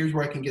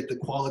where I can get the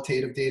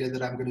qualitative data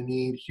that I'm going to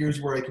need.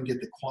 Here's where I can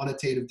get the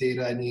quantitative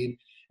data I need.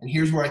 And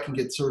here's where I can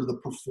get sort of the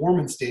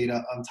performance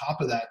data on top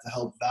of that to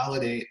help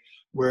validate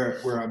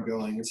where I'm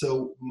going. And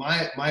so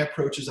my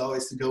approach is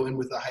always to go in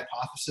with a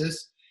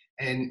hypothesis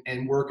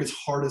and work as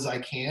hard as I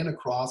can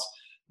across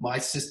my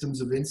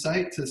systems of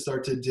insight to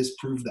start to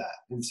disprove that.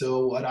 And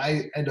so what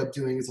I end up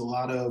doing is a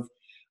lot of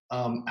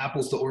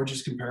apples to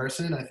oranges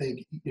comparison. I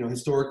think,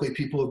 historically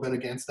people have been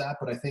against that,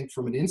 but I think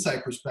from an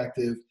insight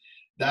perspective,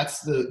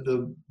 that's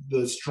the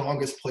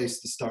strongest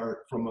place to start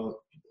from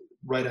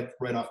right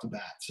off the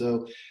bat.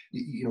 So,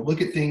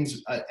 look at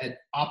things at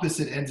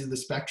opposite ends of the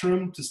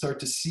spectrum to start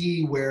to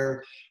see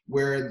where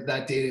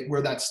that data,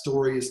 where that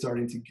story is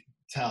starting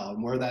tell,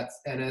 and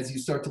and as you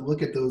start to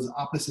look at those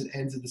opposite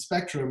ends of the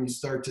spectrum, you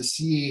start to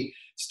see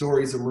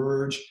stories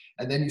emerge,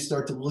 and then you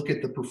start to look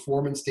at the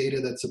performance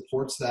data that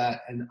supports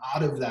that, and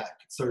out of that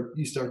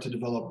you start to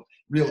develop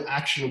real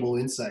actionable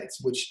insights,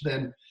 which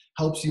then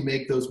helps you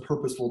make those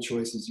purposeful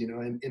choices.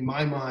 In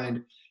my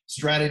mind,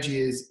 strategy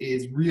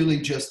is really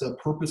just a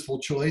purposeful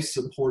choice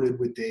supported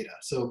with data.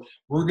 So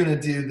we're going to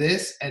do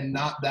this and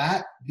not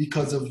that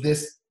because of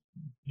this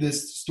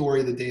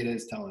story the data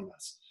is telling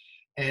us.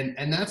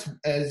 And that's,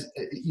 as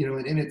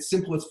in its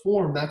simplest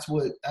form, that's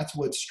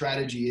what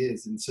strategy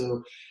is. And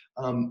so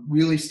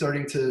really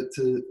starting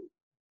to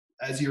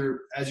as you're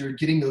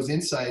getting those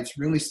insights,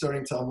 really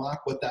starting to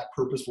unlock what that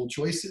purposeful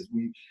choice is.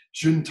 We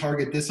shouldn't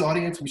target this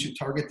audience. We should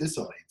target this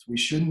audience. We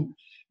shouldn't,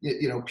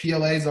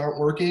 PLAs aren't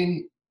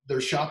working. They're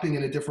shopping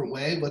in a different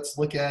way. Let's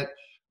look at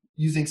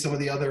using some of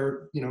the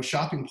other,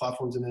 shopping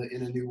platforms in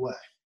a new way.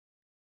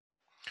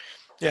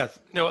 Yeah,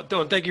 no,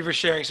 thank you for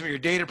sharing some of your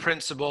data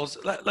principles.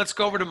 Let's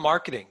go over to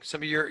marketing.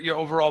 Some of your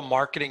overall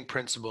marketing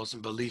principles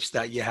and beliefs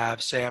that you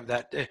have, Sam,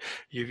 that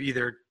you've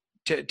either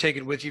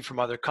taken with you from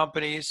other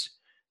companies,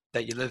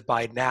 that you live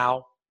by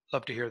now.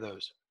 Love to hear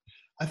those.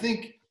 I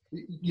think,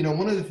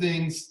 one of the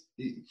things,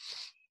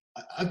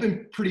 I've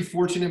been pretty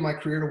fortunate in my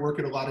career to work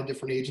at a lot of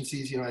different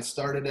agencies. I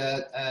started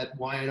at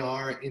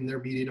Y&R in their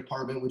media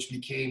department, which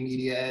became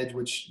Media Edge,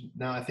 which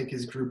now I think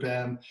is Group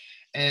M.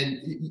 And,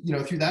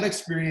 through that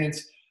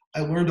experience, I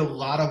learned a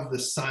lot of the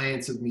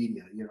science of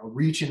media,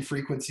 reach and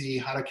frequency,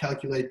 how to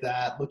calculate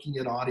that, looking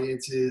at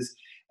audiences,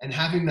 and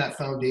having that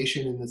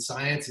foundation in the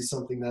science is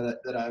something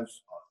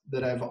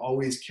that I've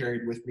always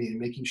carried with me, and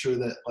making sure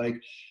that,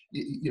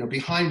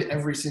 behind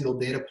every single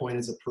data point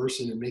is a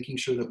person, and making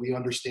sure that we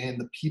understand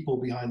the people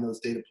behind those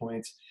data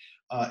points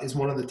is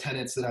one of the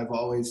tenets that I've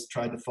always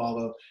tried to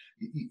follow.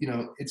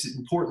 It's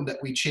important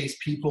that we chase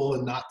people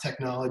and not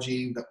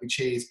technology, that we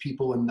chase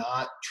people and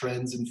not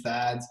trends and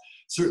fads.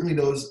 Certainly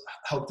those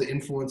help to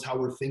influence how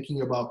we're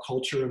thinking about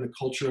culture and the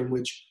culture in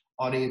which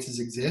audiences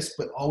exist,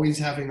 but always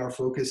having our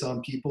focus on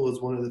people is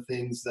one of the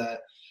things that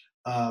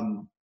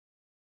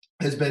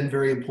has been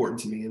very important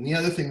to me. And the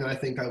other thing that I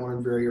think I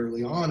learned very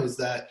early on is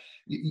that,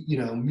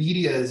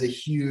 media is a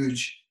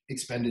huge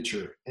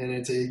expenditure, and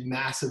it's a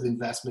massive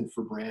investment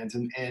for brands,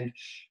 and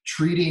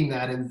treating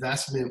that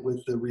investment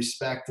with the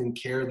respect and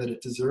care that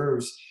it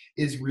deserves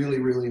is really,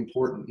 really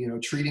important.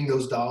 Treating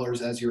those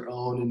dollars as your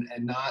own,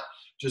 and not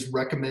just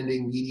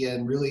recommending media,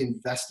 and really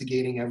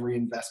investigating every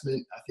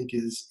investment, I think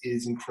is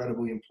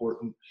incredibly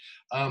important.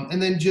 And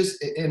then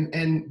just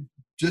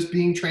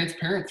being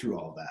transparent through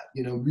all that,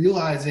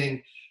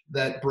 realizing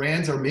that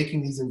brands are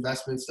making these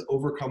investments to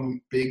overcome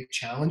big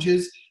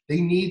challenges. They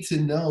need to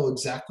know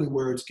exactly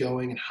where it's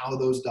going and how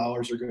those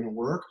dollars are going to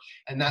work.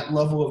 And that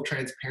level of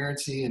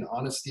transparency and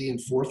honesty and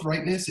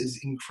forthrightness is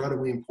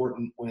incredibly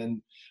important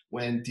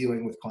when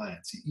dealing with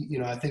clients.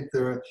 I think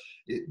the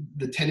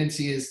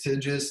tendency is to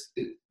just,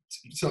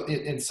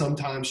 and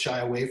sometimes shy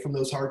away from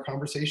those hard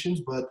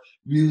conversations, but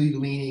really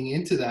leaning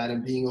into that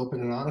and being open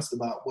and honest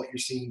about what you're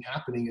seeing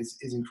happening is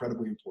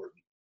incredibly important.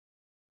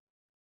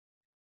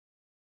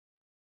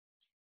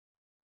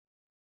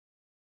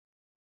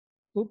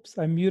 Oops,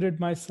 I muted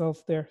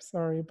myself there.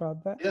 Sorry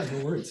about that. Yeah,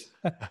 no worries.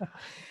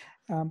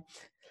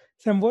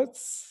 Sam,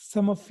 what's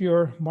some of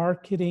your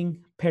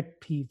marketing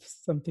pet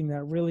peeves, something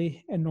that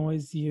really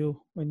annoys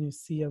you when you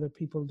see other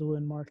people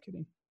doing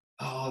marketing?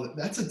 Oh,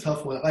 that's a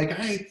tough one.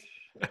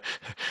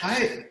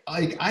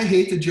 I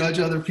hate to judge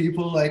other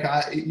people.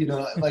 I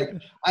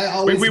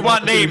always we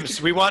want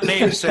names. We want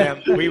names,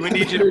 Sam. We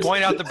need you to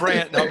point out the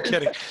brand. No, I'm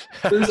kidding.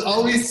 There's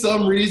always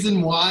some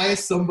reason why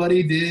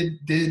somebody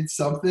did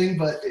something,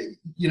 but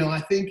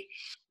I think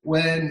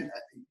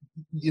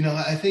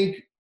I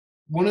think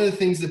one of the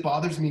things that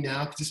bothers me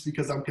now, just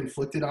because I'm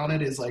conflicted on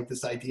it, is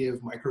this idea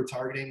of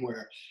micro-targeting,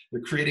 where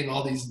they're creating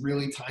all these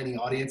really tiny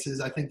audiences.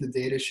 I think the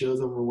data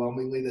shows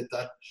overwhelmingly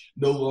that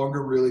no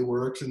longer really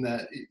works, and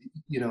that,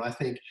 I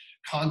think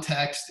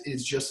context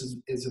is just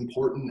as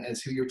important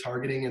as who you're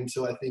targeting. And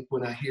so I think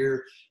when I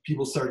hear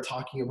people start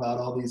talking about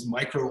all these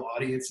micro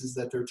audiences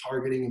that they're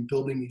targeting and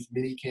building these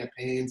mini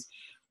campaigns,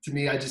 to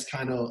me, I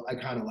kind of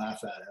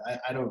laugh at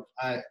it.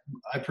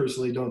 I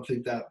personally don't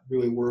think that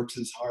really works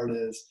as hard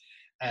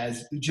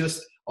as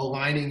just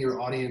aligning your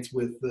audience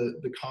with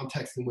the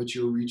context in which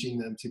you're reaching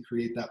them to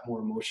create that more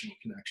emotional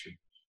connection.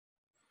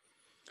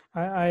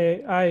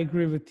 I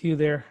agree with you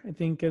there. I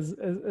think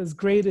as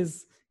great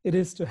as it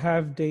is to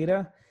have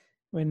data,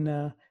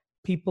 when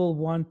people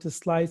want to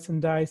slice and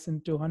dice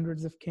into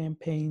hundreds of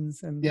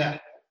campaigns, and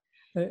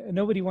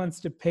nobody wants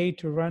to pay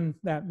to run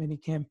that many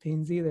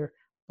campaigns either,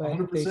 but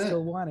 100%. They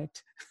still want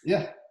it.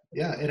 Yeah,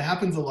 it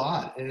happens a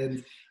lot.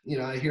 And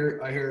I hear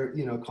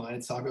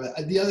clients talk about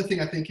it. The other thing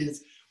I think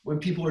is when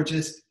people are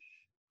just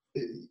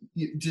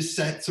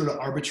set sort of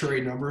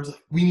arbitrary numbers.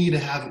 We need to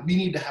have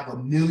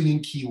 1 million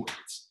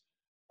keywords.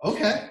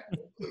 Okay,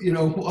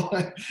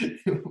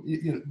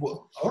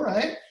 well, all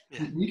right,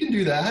 we can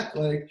do that.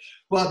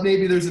 But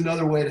maybe there's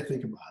another way to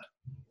think about it.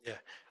 Yeah,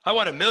 I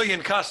want 1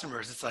 million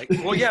customers. It's like,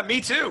 well, yeah,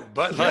 me too.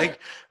 But like,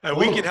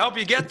 we can help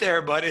you get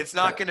there, but it's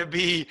not going to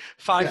be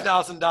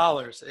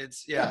 $5,000.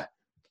 It's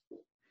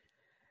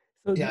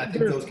So Yeah, I the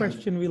think other those kinds of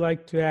question we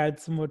like to add,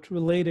 somewhat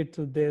related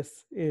to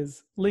this,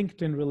 is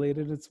LinkedIn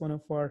related. It's one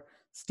of our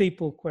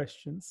staple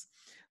questions.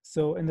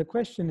 So, and the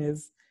question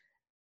is,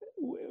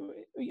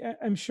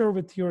 I'm sure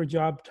with your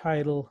job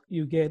title,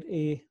 you get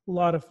a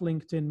lot of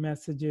LinkedIn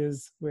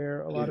messages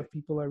where a lot of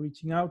people are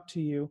reaching out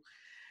to you.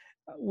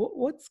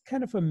 What's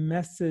kind of a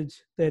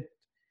message that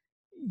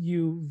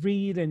you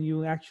read and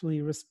you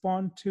actually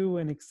respond to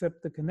and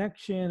accept the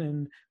connection?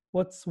 And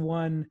what's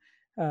one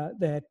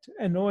that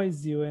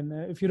annoys you? And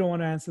if you don't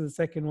want to answer the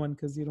second one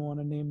because you don't want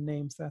to name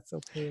names, that's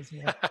okay as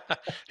well.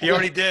 He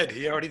already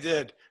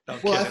did. No,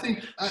 well,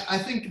 kidding. I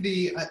think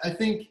the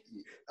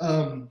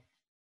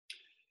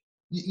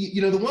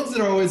the ones that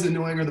are always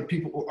annoying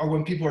are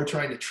when people are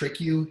trying to trick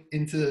you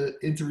into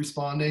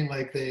responding.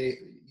 Like they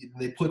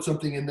put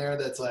something in there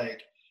that's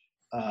like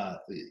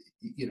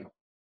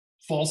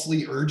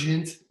falsely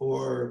urgent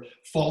or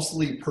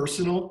falsely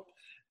personal.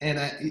 And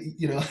I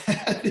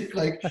think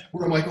like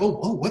where I'm like,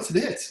 oh, what's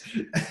this?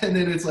 And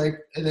then it's like,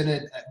 and then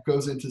it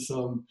goes into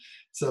some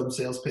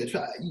sales pitch.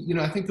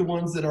 I think the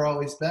ones that are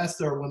always best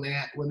are when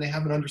they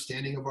have an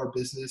understanding of our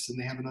business and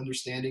they have an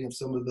understanding of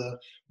some of the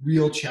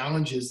real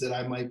challenges that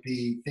I might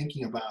be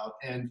thinking about,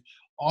 and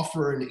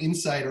offer an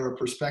insight or a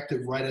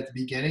perspective right at the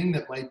beginning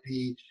that might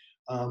be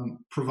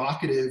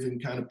provocative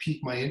and kind of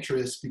pique my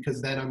interest, because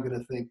then I'm going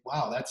to think,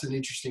 wow, that's an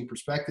interesting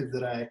perspective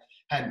that I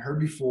hadn't heard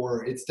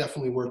before. It's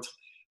definitely worth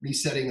me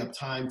setting up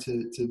time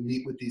to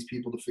meet with these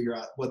people to figure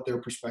out what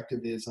their perspective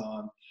is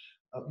on,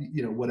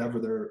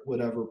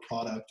 whatever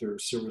product or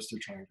service they're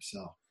trying to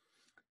sell.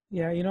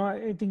 Yeah,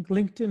 I think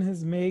LinkedIn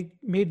has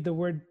made the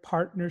word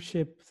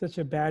partnership such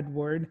a bad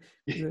word.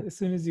 As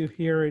soon as you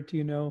hear it,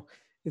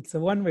 it's a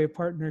one-way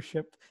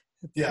partnership.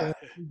 It's,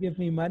 you give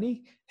me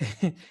money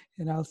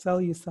and I'll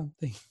sell you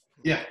something.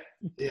 Yeah.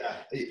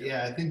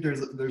 I think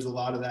there's a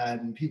lot of that,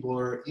 and people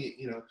are,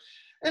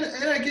 and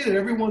I get it.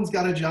 Everyone's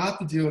got a job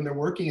to do and they're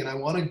working, and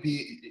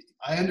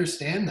I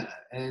understand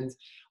that. And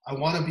I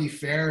want to be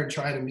fair and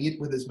try to meet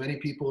with as many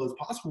people as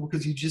possible,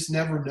 because you just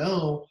never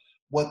know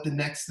what the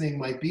next thing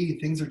might be.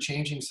 Things are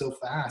changing so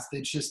fast.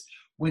 It's just,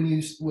 when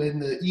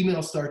the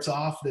email starts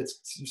off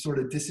that's sort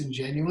of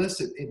disingenuous,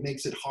 it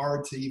makes it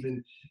hard to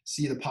even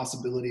see the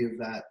possibility of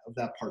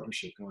that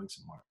partnership going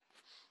somewhere.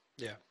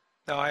 Yeah,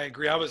 no, I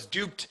agree. I was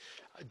duped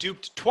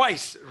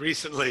twice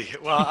recently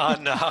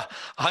on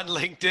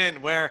LinkedIn,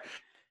 where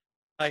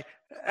like,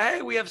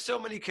 hey, we have so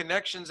many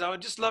connections. I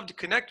would just love to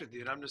connect with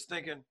you. And I'm just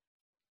thinking,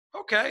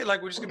 okay,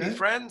 like we're just gonna be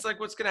friends. Like,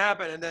 what's gonna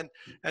happen?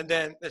 And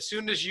then as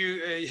soon as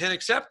you hit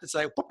accept, it's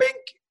like, bink,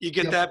 you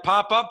get that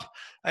pop up,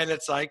 and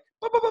it's like,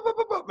 boop, boop, boop,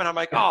 boop, boop. And I'm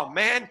like, oh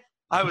man,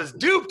 I was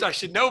duped. I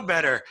should know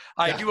better.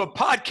 I do a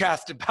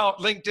podcast about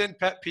LinkedIn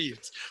pet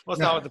peeves. Well,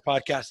 it's not what the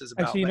podcast is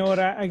about. Actually, you know what?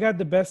 I got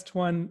the best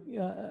one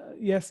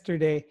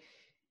yesterday.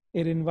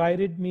 It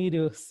invited me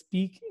to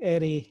speak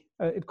at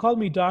it called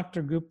me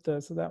Dr.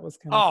 Gupta, so that was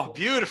kind of cool.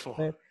 Beautiful.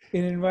 But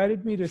it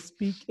invited me to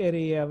speak at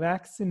a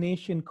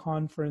vaccination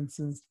conference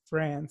in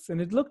France.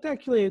 And it looked,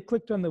 actually, I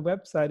clicked on the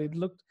website, it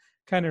looked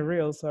kind of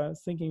real. So I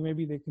was thinking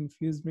maybe they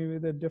confused me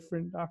with a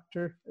different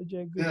Dr.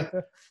 Ajay Gupta.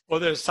 Yeah. Well,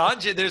 there's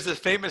Sanjay. There's the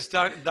famous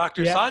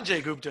Dr.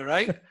 Sanjay Gupta,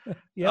 right?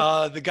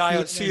 The guy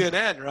on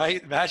CNN,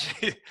 right?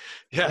 Imagine,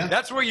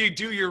 that's where you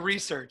do your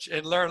research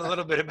and learn a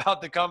little bit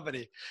about the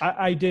company.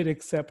 I did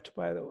accept,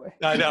 by the way.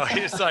 I know.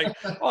 He's like,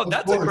 oh,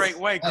 that's a great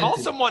way. Call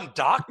someone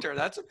doctor.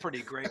 That's a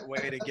pretty great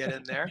way to get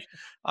in there.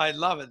 I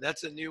love it.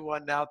 That's a new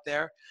one out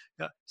there.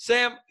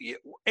 Sam,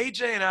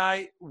 AJ and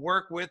I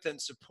work with and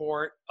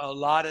support a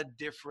lot of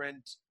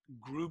different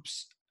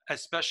groups,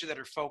 especially that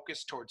are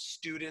focused towards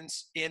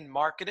students in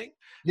marketing.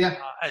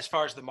 As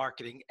far as the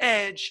Marketing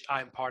Edge,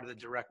 I'm part of the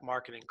Direct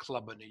Marketing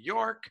Club of New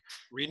York.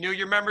 Renew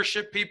your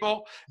membership,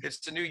 people. It's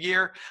the new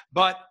year.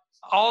 But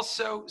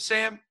also,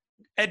 Sam,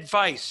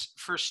 advice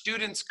for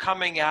students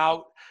coming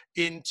out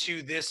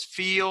into this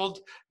field,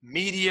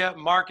 media,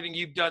 marketing.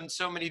 You've done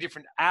so many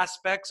different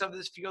aspects of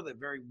this field at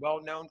very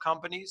well-known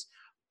companies.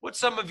 What's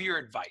some of your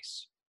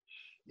advice?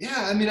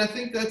 Yeah, I mean, I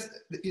think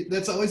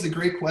that's always a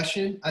great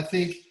question. I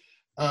think,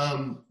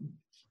 when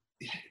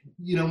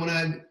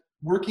I'm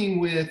working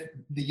with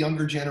the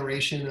younger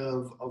generation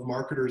of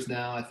marketers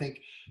now, I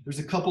think there's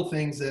a couple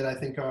things that I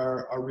think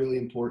are really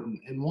important.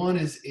 And one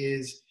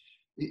is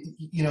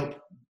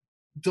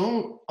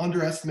don't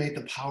underestimate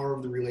the power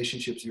of the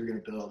relationships you're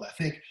going to build. I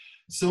think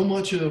so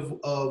much of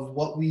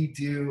what we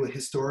do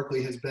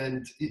historically has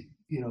been,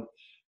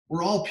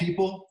 we're all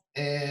people,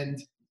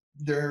 and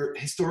there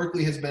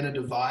historically has been a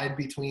divide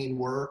between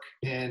work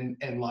and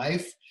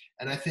life.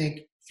 And I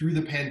think through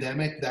the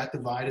pandemic, that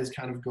divide is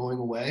kind of going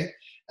away.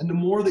 And the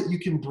more that you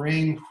can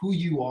bring who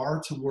you are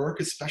to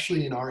work,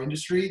 especially in our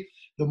industry,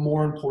 the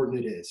more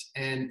important it is.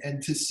 And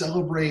to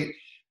celebrate,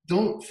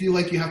 don't feel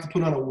like you have to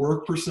put on a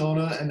work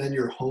persona and then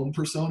your home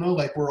persona.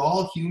 Like, we're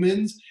all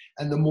humans,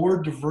 And the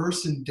more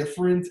diverse and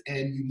different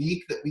and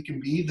unique that we can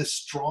be, the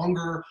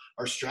stronger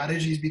our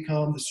strategies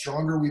become, the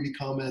stronger we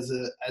become as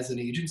an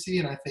agency.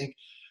 And I think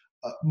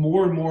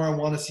more and more I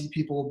want to see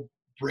people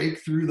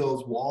break through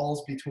those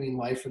walls between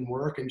life and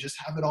work and just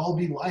have it all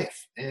be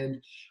life.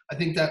 And I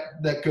think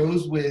that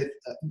goes with,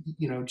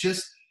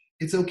 just,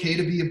 it's okay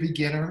to be a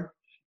beginner.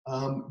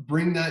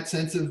 Bring that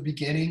sense of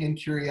beginning and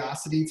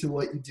curiosity to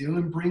what you do,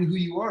 and bring who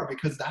you are,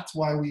 because that's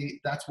why we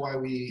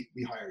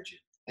hired you.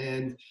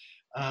 And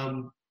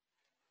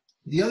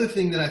the other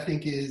thing that I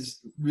think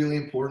is really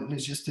important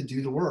is just to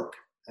do the work.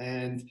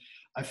 And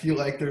I feel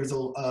like there's a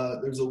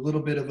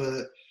little bit of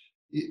a,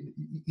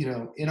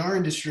 in our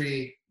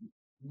industry,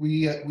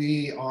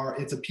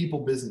 it's a people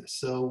business.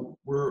 So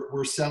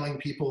we're selling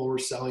people, we're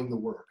selling the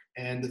work.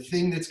 And the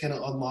thing that's going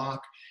to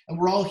unlock, and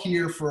we're all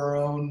here for our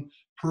own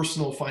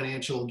personal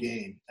financial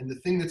gain. And the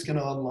thing that's going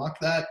to unlock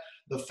that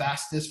the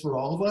fastest for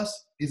all of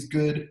us is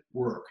good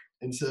work.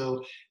 And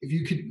so if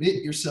you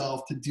commit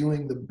yourself to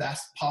doing the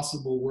best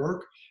possible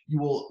work, you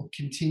will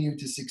continue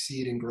to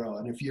succeed and grow.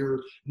 And if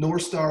your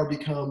North Star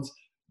becomes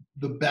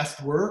the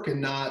best work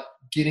and not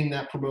getting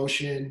that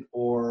promotion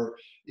or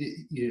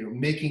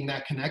making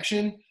that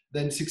connection,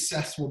 then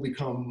success will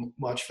become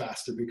much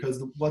faster,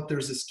 because what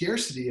there's a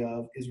scarcity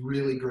of is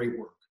really great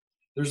work.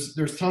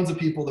 There's tons of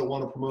people that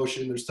want a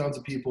promotion. There's tons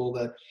of people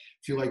that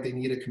feel like they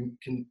need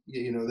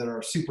that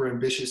are super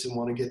ambitious and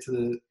want to get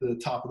to the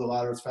top of the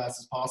ladder as fast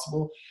as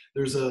possible.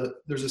 There's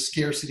a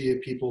scarcity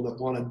of people that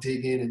want to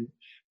dig in and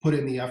put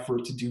in the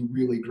effort to do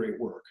really great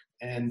work.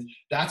 And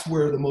that's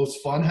where the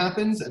most fun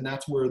happens, and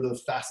that's where the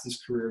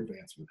fastest career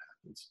advancement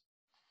happens.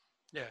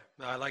 Yeah,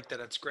 no, I like that.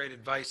 That's great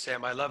advice,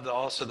 Sam. I love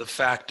also the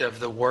fact of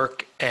the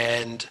work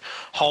and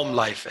home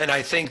life. And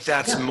I think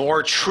that's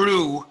more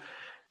true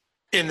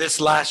in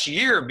this last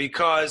year,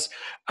 because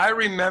I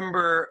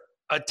remember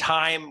a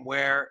time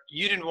where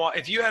you didn't want,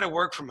 if you had to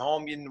work from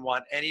home, you didn't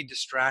want any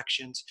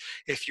distractions.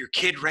 If your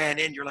kid ran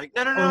in, you're like,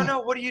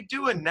 no, what are you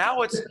doing?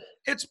 Now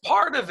it's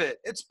part of it.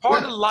 It's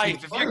part of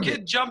life. If your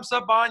kid jumps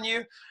up on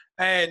you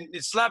and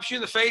it slaps you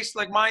in the face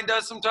like mine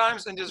does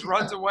sometimes and just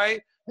runs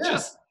away,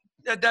 that's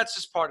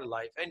just part of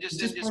life. And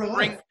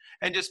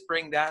just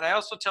bring that. And I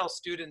also tell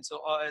students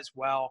as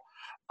well,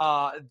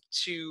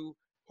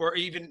 or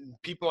even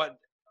people at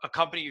a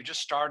company you're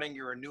just starting,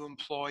 you're a new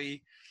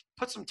employee,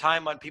 put some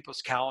time on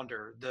people's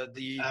calendar.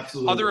 The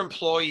other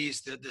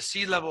employees, the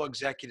C-level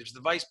executives, the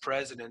vice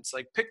presidents,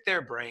 like pick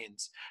their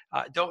brains.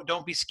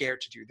 Don't be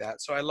scared to do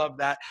that. So I love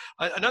that.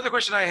 Another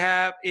question I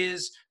have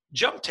is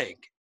Jump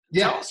Tank.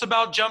 Tell us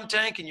about Jump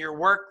Tank and your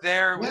work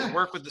there. We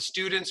work with the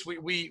students.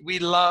 We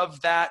love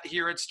that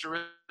here at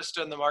Stirista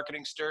and the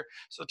Marketing Stir.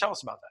 So tell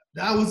us about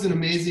that. That was an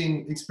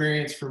amazing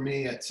experience for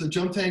me. So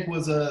Jump Tank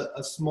was a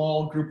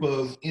small group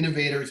of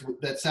innovators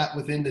that sat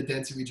within the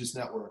Dentsu Aegis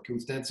network. It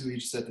was Dentsu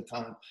Aegis at the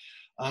time.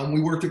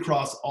 We worked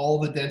across all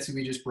the Dentsu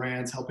Aegis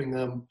brands, helping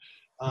them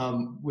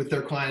with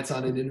their clients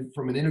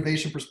from an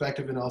innovation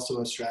perspective and also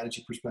a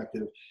strategy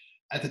perspective.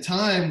 At the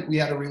time, we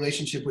had a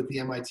relationship with the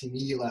MIT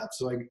Media Lab.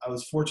 So I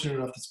was fortunate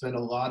enough to spend a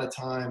lot of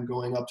time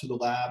going up to the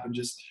lab and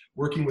just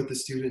working with the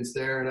students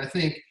there. And I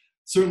think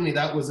certainly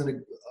that was a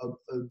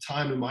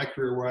time in my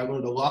career where I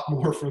learned a lot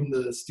more from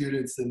the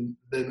students than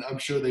I'm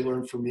sure they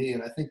learned from me.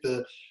 And I think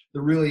the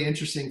really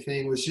interesting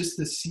thing was just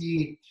to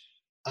see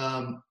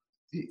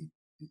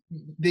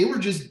they were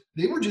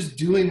just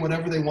doing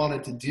whatever they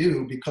wanted to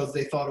do because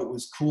they thought it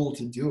was cool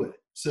to do it.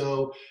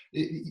 So,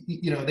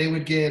 they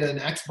would get an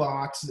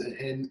Xbox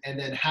and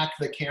then hack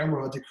the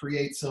camera to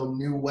create some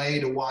new way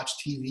to watch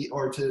TV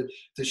or to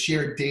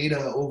share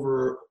data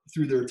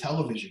through their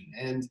television.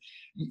 And,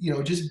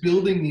 just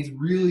building these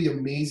really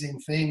amazing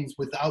things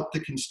without the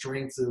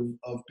constraints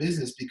of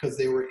business because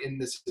they were in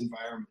this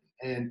environment.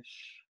 And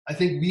I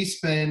think we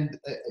spend,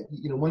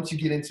 once you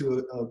get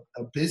into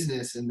a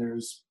business and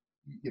there's,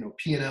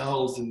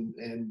 P&Ls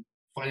and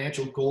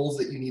financial goals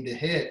that you need to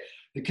hit,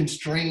 the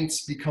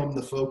constraints become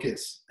the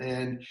focus.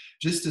 And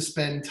just to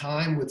spend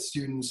time with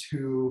students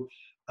who,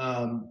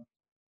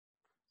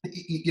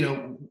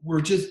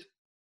 were just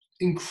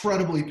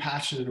incredibly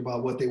passionate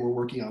about what they were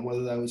working on,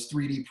 whether that was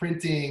 3D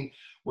printing,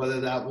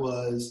 whether that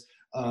was,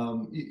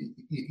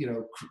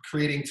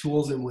 creating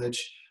tools in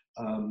which,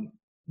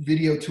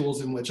 video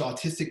tools in which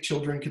autistic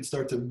children could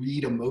start to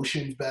read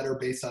emotions better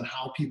based on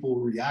how people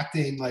were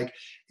reacting. Like,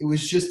 it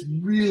was just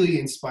really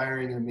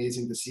inspiring and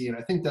amazing to see. And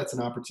I think that's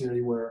an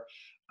opportunity where,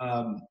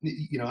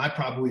 I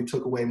probably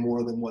took away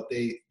more than what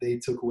they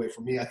took away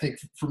from me. I think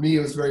for me,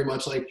 it was very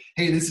much like,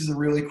 hey, this is a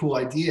really cool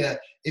idea.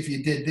 If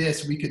you did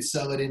this, we could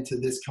sell it into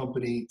this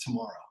company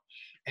tomorrow,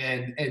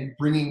 and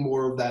bringing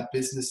more of that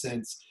business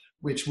sense,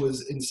 which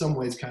was in some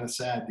ways kind of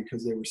sad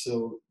because they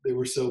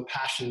were so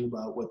passionate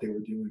about what they were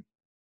doing.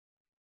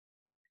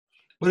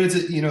 But it's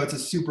a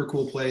super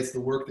cool place. The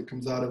work that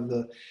comes out of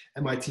the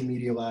MIT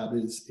Media Lab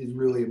is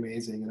really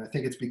amazing. And I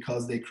think it's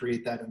because they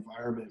create that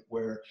environment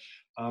where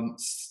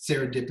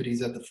serendipity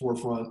is at the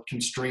forefront,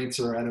 constraints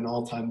are at an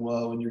all-time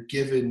low, and you're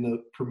given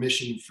the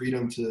permission and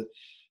freedom to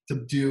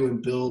do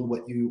and build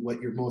what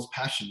you're most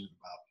passionate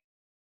about.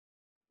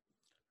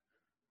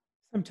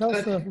 And tell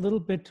us a little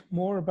bit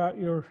more about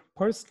your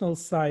personal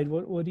side.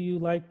 What do you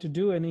like to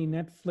do? Any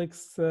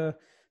Netflix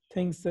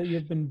things that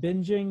you've been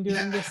binging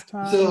during this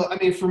time? So, I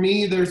mean, for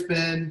me, there's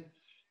been,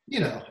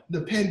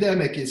 the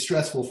pandemic is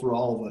stressful for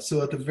all of us.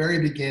 So at the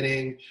very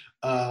beginning,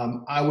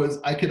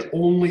 I could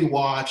only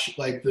watch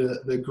like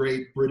the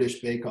Great British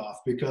Bake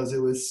Off because it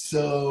was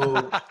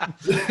so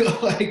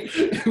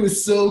it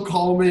was so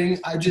calming.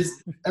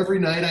 Every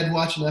night I'd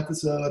watch an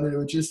episode and it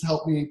would just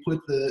help me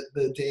put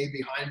the day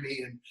behind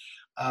me. And,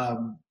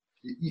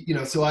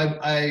 so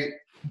I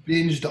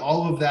binged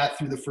all of that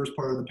through the first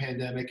part of the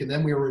pandemic. And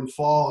then we were in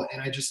fall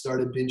and I just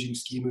started binging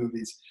ski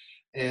movies.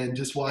 And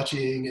just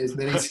watching as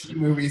many ski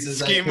movies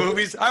as I could.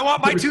 Movies. I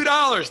want my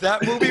 $2.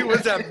 That movie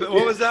was that.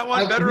 What was that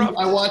one? Better Off.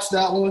 I watched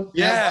that one.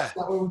 Yeah. I watched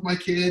that one with my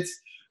kids.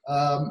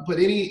 But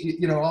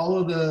all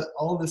of the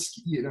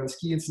ski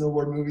and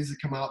snowboard movies that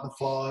come out in the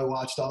fall, I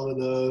watched all of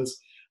those.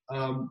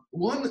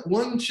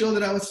 One show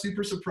that I was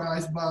super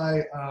surprised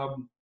by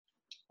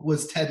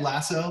was Ted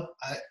Lasso.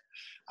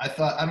 I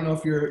thought, I don't know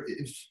if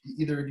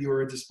either of you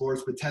are into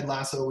sports, but Ted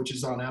Lasso, which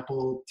is on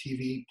Apple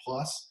TV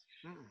Plus.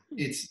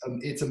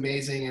 It's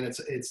amazing, and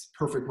it's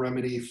perfect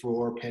remedy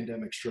for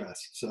pandemic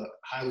stress. So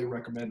highly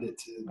recommend it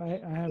to. I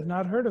have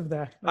not heard of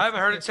that. I haven't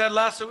heard of Ted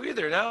Lasso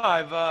either. No,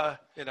 I'm a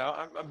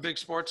big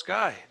sports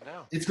guy.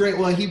 No, it's great.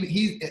 Well,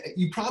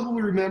 you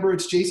probably remember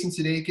it's Jason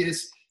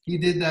Sudeikis. He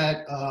did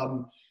that.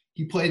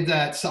 He played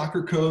that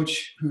soccer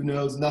coach who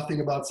knows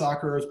nothing about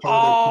soccer as part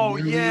of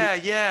their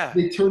community. Yeah.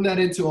 They turned that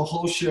into a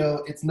whole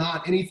show. It's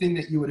not anything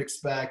that you would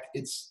expect.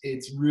 It's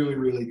really,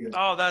 really good.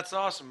 Oh, that's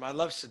awesome. I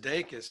love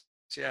Sudeikis.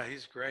 Yeah,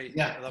 he's great.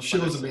 Yeah, I love the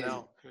show's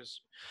amazing.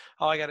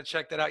 I got to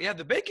check that out. Yeah,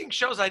 the baking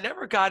shows I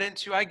never got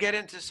into. I get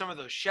into some of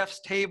those Chef's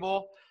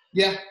Table.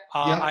 Yeah.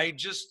 I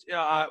just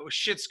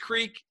Schitt's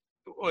Creek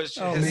was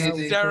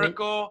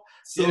hysterical.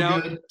 So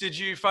good. Did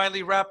you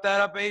finally wrap that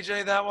up,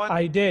 AJ? That one?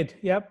 I did.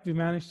 Yep, we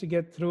managed to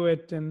get through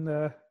it in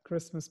the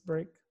Christmas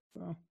break.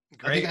 So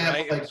great. I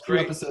think I have like 2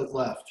 episodes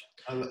left.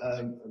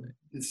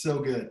 It's so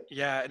good.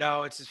 Yeah,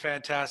 no, it's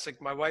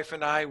fantastic. My wife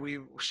and I, we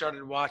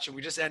started watching.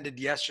 We just ended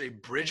yesterday.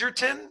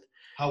 Bridgerton.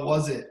 How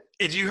was it?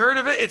 Did you heard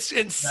of it? It's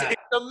insane.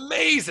 It's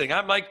amazing.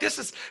 I'm like,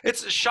 it's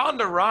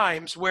Shonda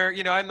Rhimes, where,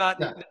 I'm not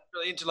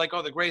really into like,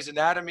 the Grey's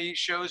Anatomy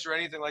shows or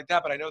anything like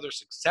that, but I know they're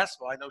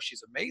successful. I know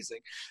she's amazing.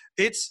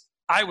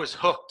 I was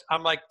hooked.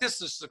 I'm like, this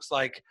just looks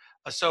like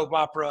a soap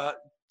opera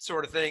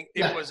sort of thing.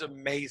 It was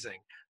amazing.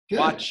 Good.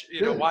 Watch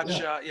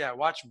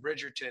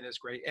Bridgerton is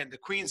great. And The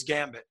Queen's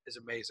Gambit is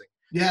amazing.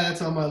 Yeah,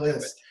 that's on my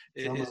list.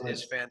 It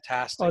is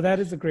fantastic. Oh, that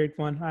is a great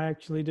one. I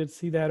actually did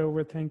see that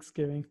over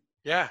Thanksgiving.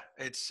 Yeah,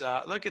 it's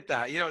look at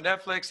that.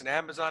 Netflix and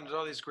Amazon, there's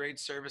all these great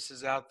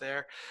services out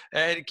there,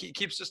 and it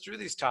keeps us through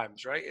these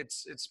times, right?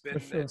 It's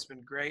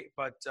been great.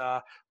 But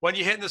when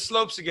you're hitting the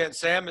slopes again,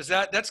 Sam,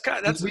 that's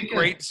a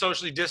great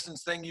socially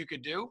distanced thing you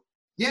could do.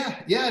 Yeah,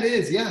 it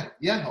is. Yeah.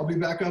 I'll be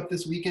back up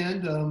this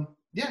weekend.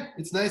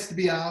 It's nice to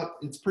be out.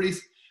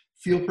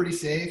 Feel pretty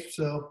safe.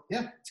 So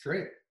yeah, it's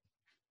great.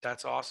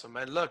 That's awesome.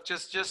 And look,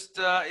 just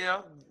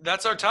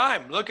that's our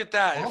time. Look at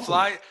that.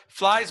 Awesome. It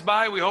flies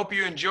by. We hope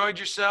you enjoyed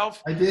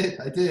yourself. I did.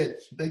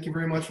 Thank you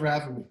very much for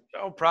having me.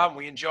 No problem.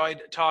 We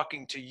enjoyed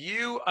talking to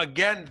you.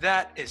 Again,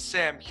 that is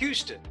Sam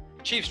Huston,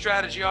 Chief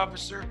Strategy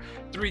Officer,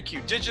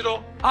 3Q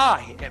Digital.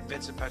 I am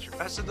Vincent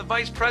Petrofessa, the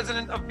Vice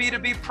President of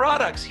B2B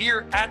Products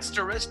here at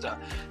Stirista.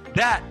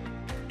 That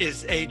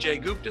is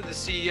Ajay Gupta, the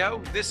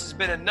CEO. This has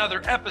been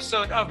another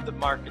episode of The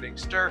Marketing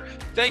Stir.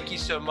 Thank you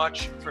so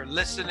much for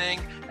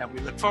listening, and we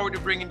look forward to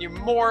bringing you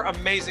more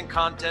amazing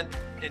content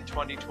in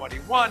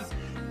 2021.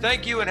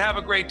 Thank you, and have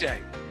a great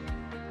day.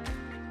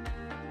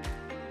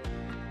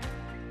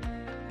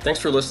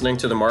 Thanks for listening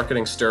to the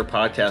Marketing Stir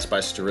podcast by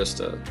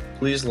Stirista.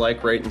 Please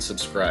like, rate, and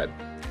subscribe.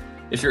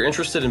 If you're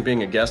interested in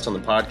being a guest on the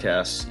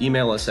podcast,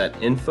 email us at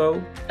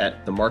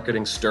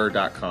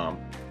info@themarketingstir.com.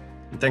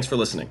 And thanks for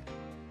listening.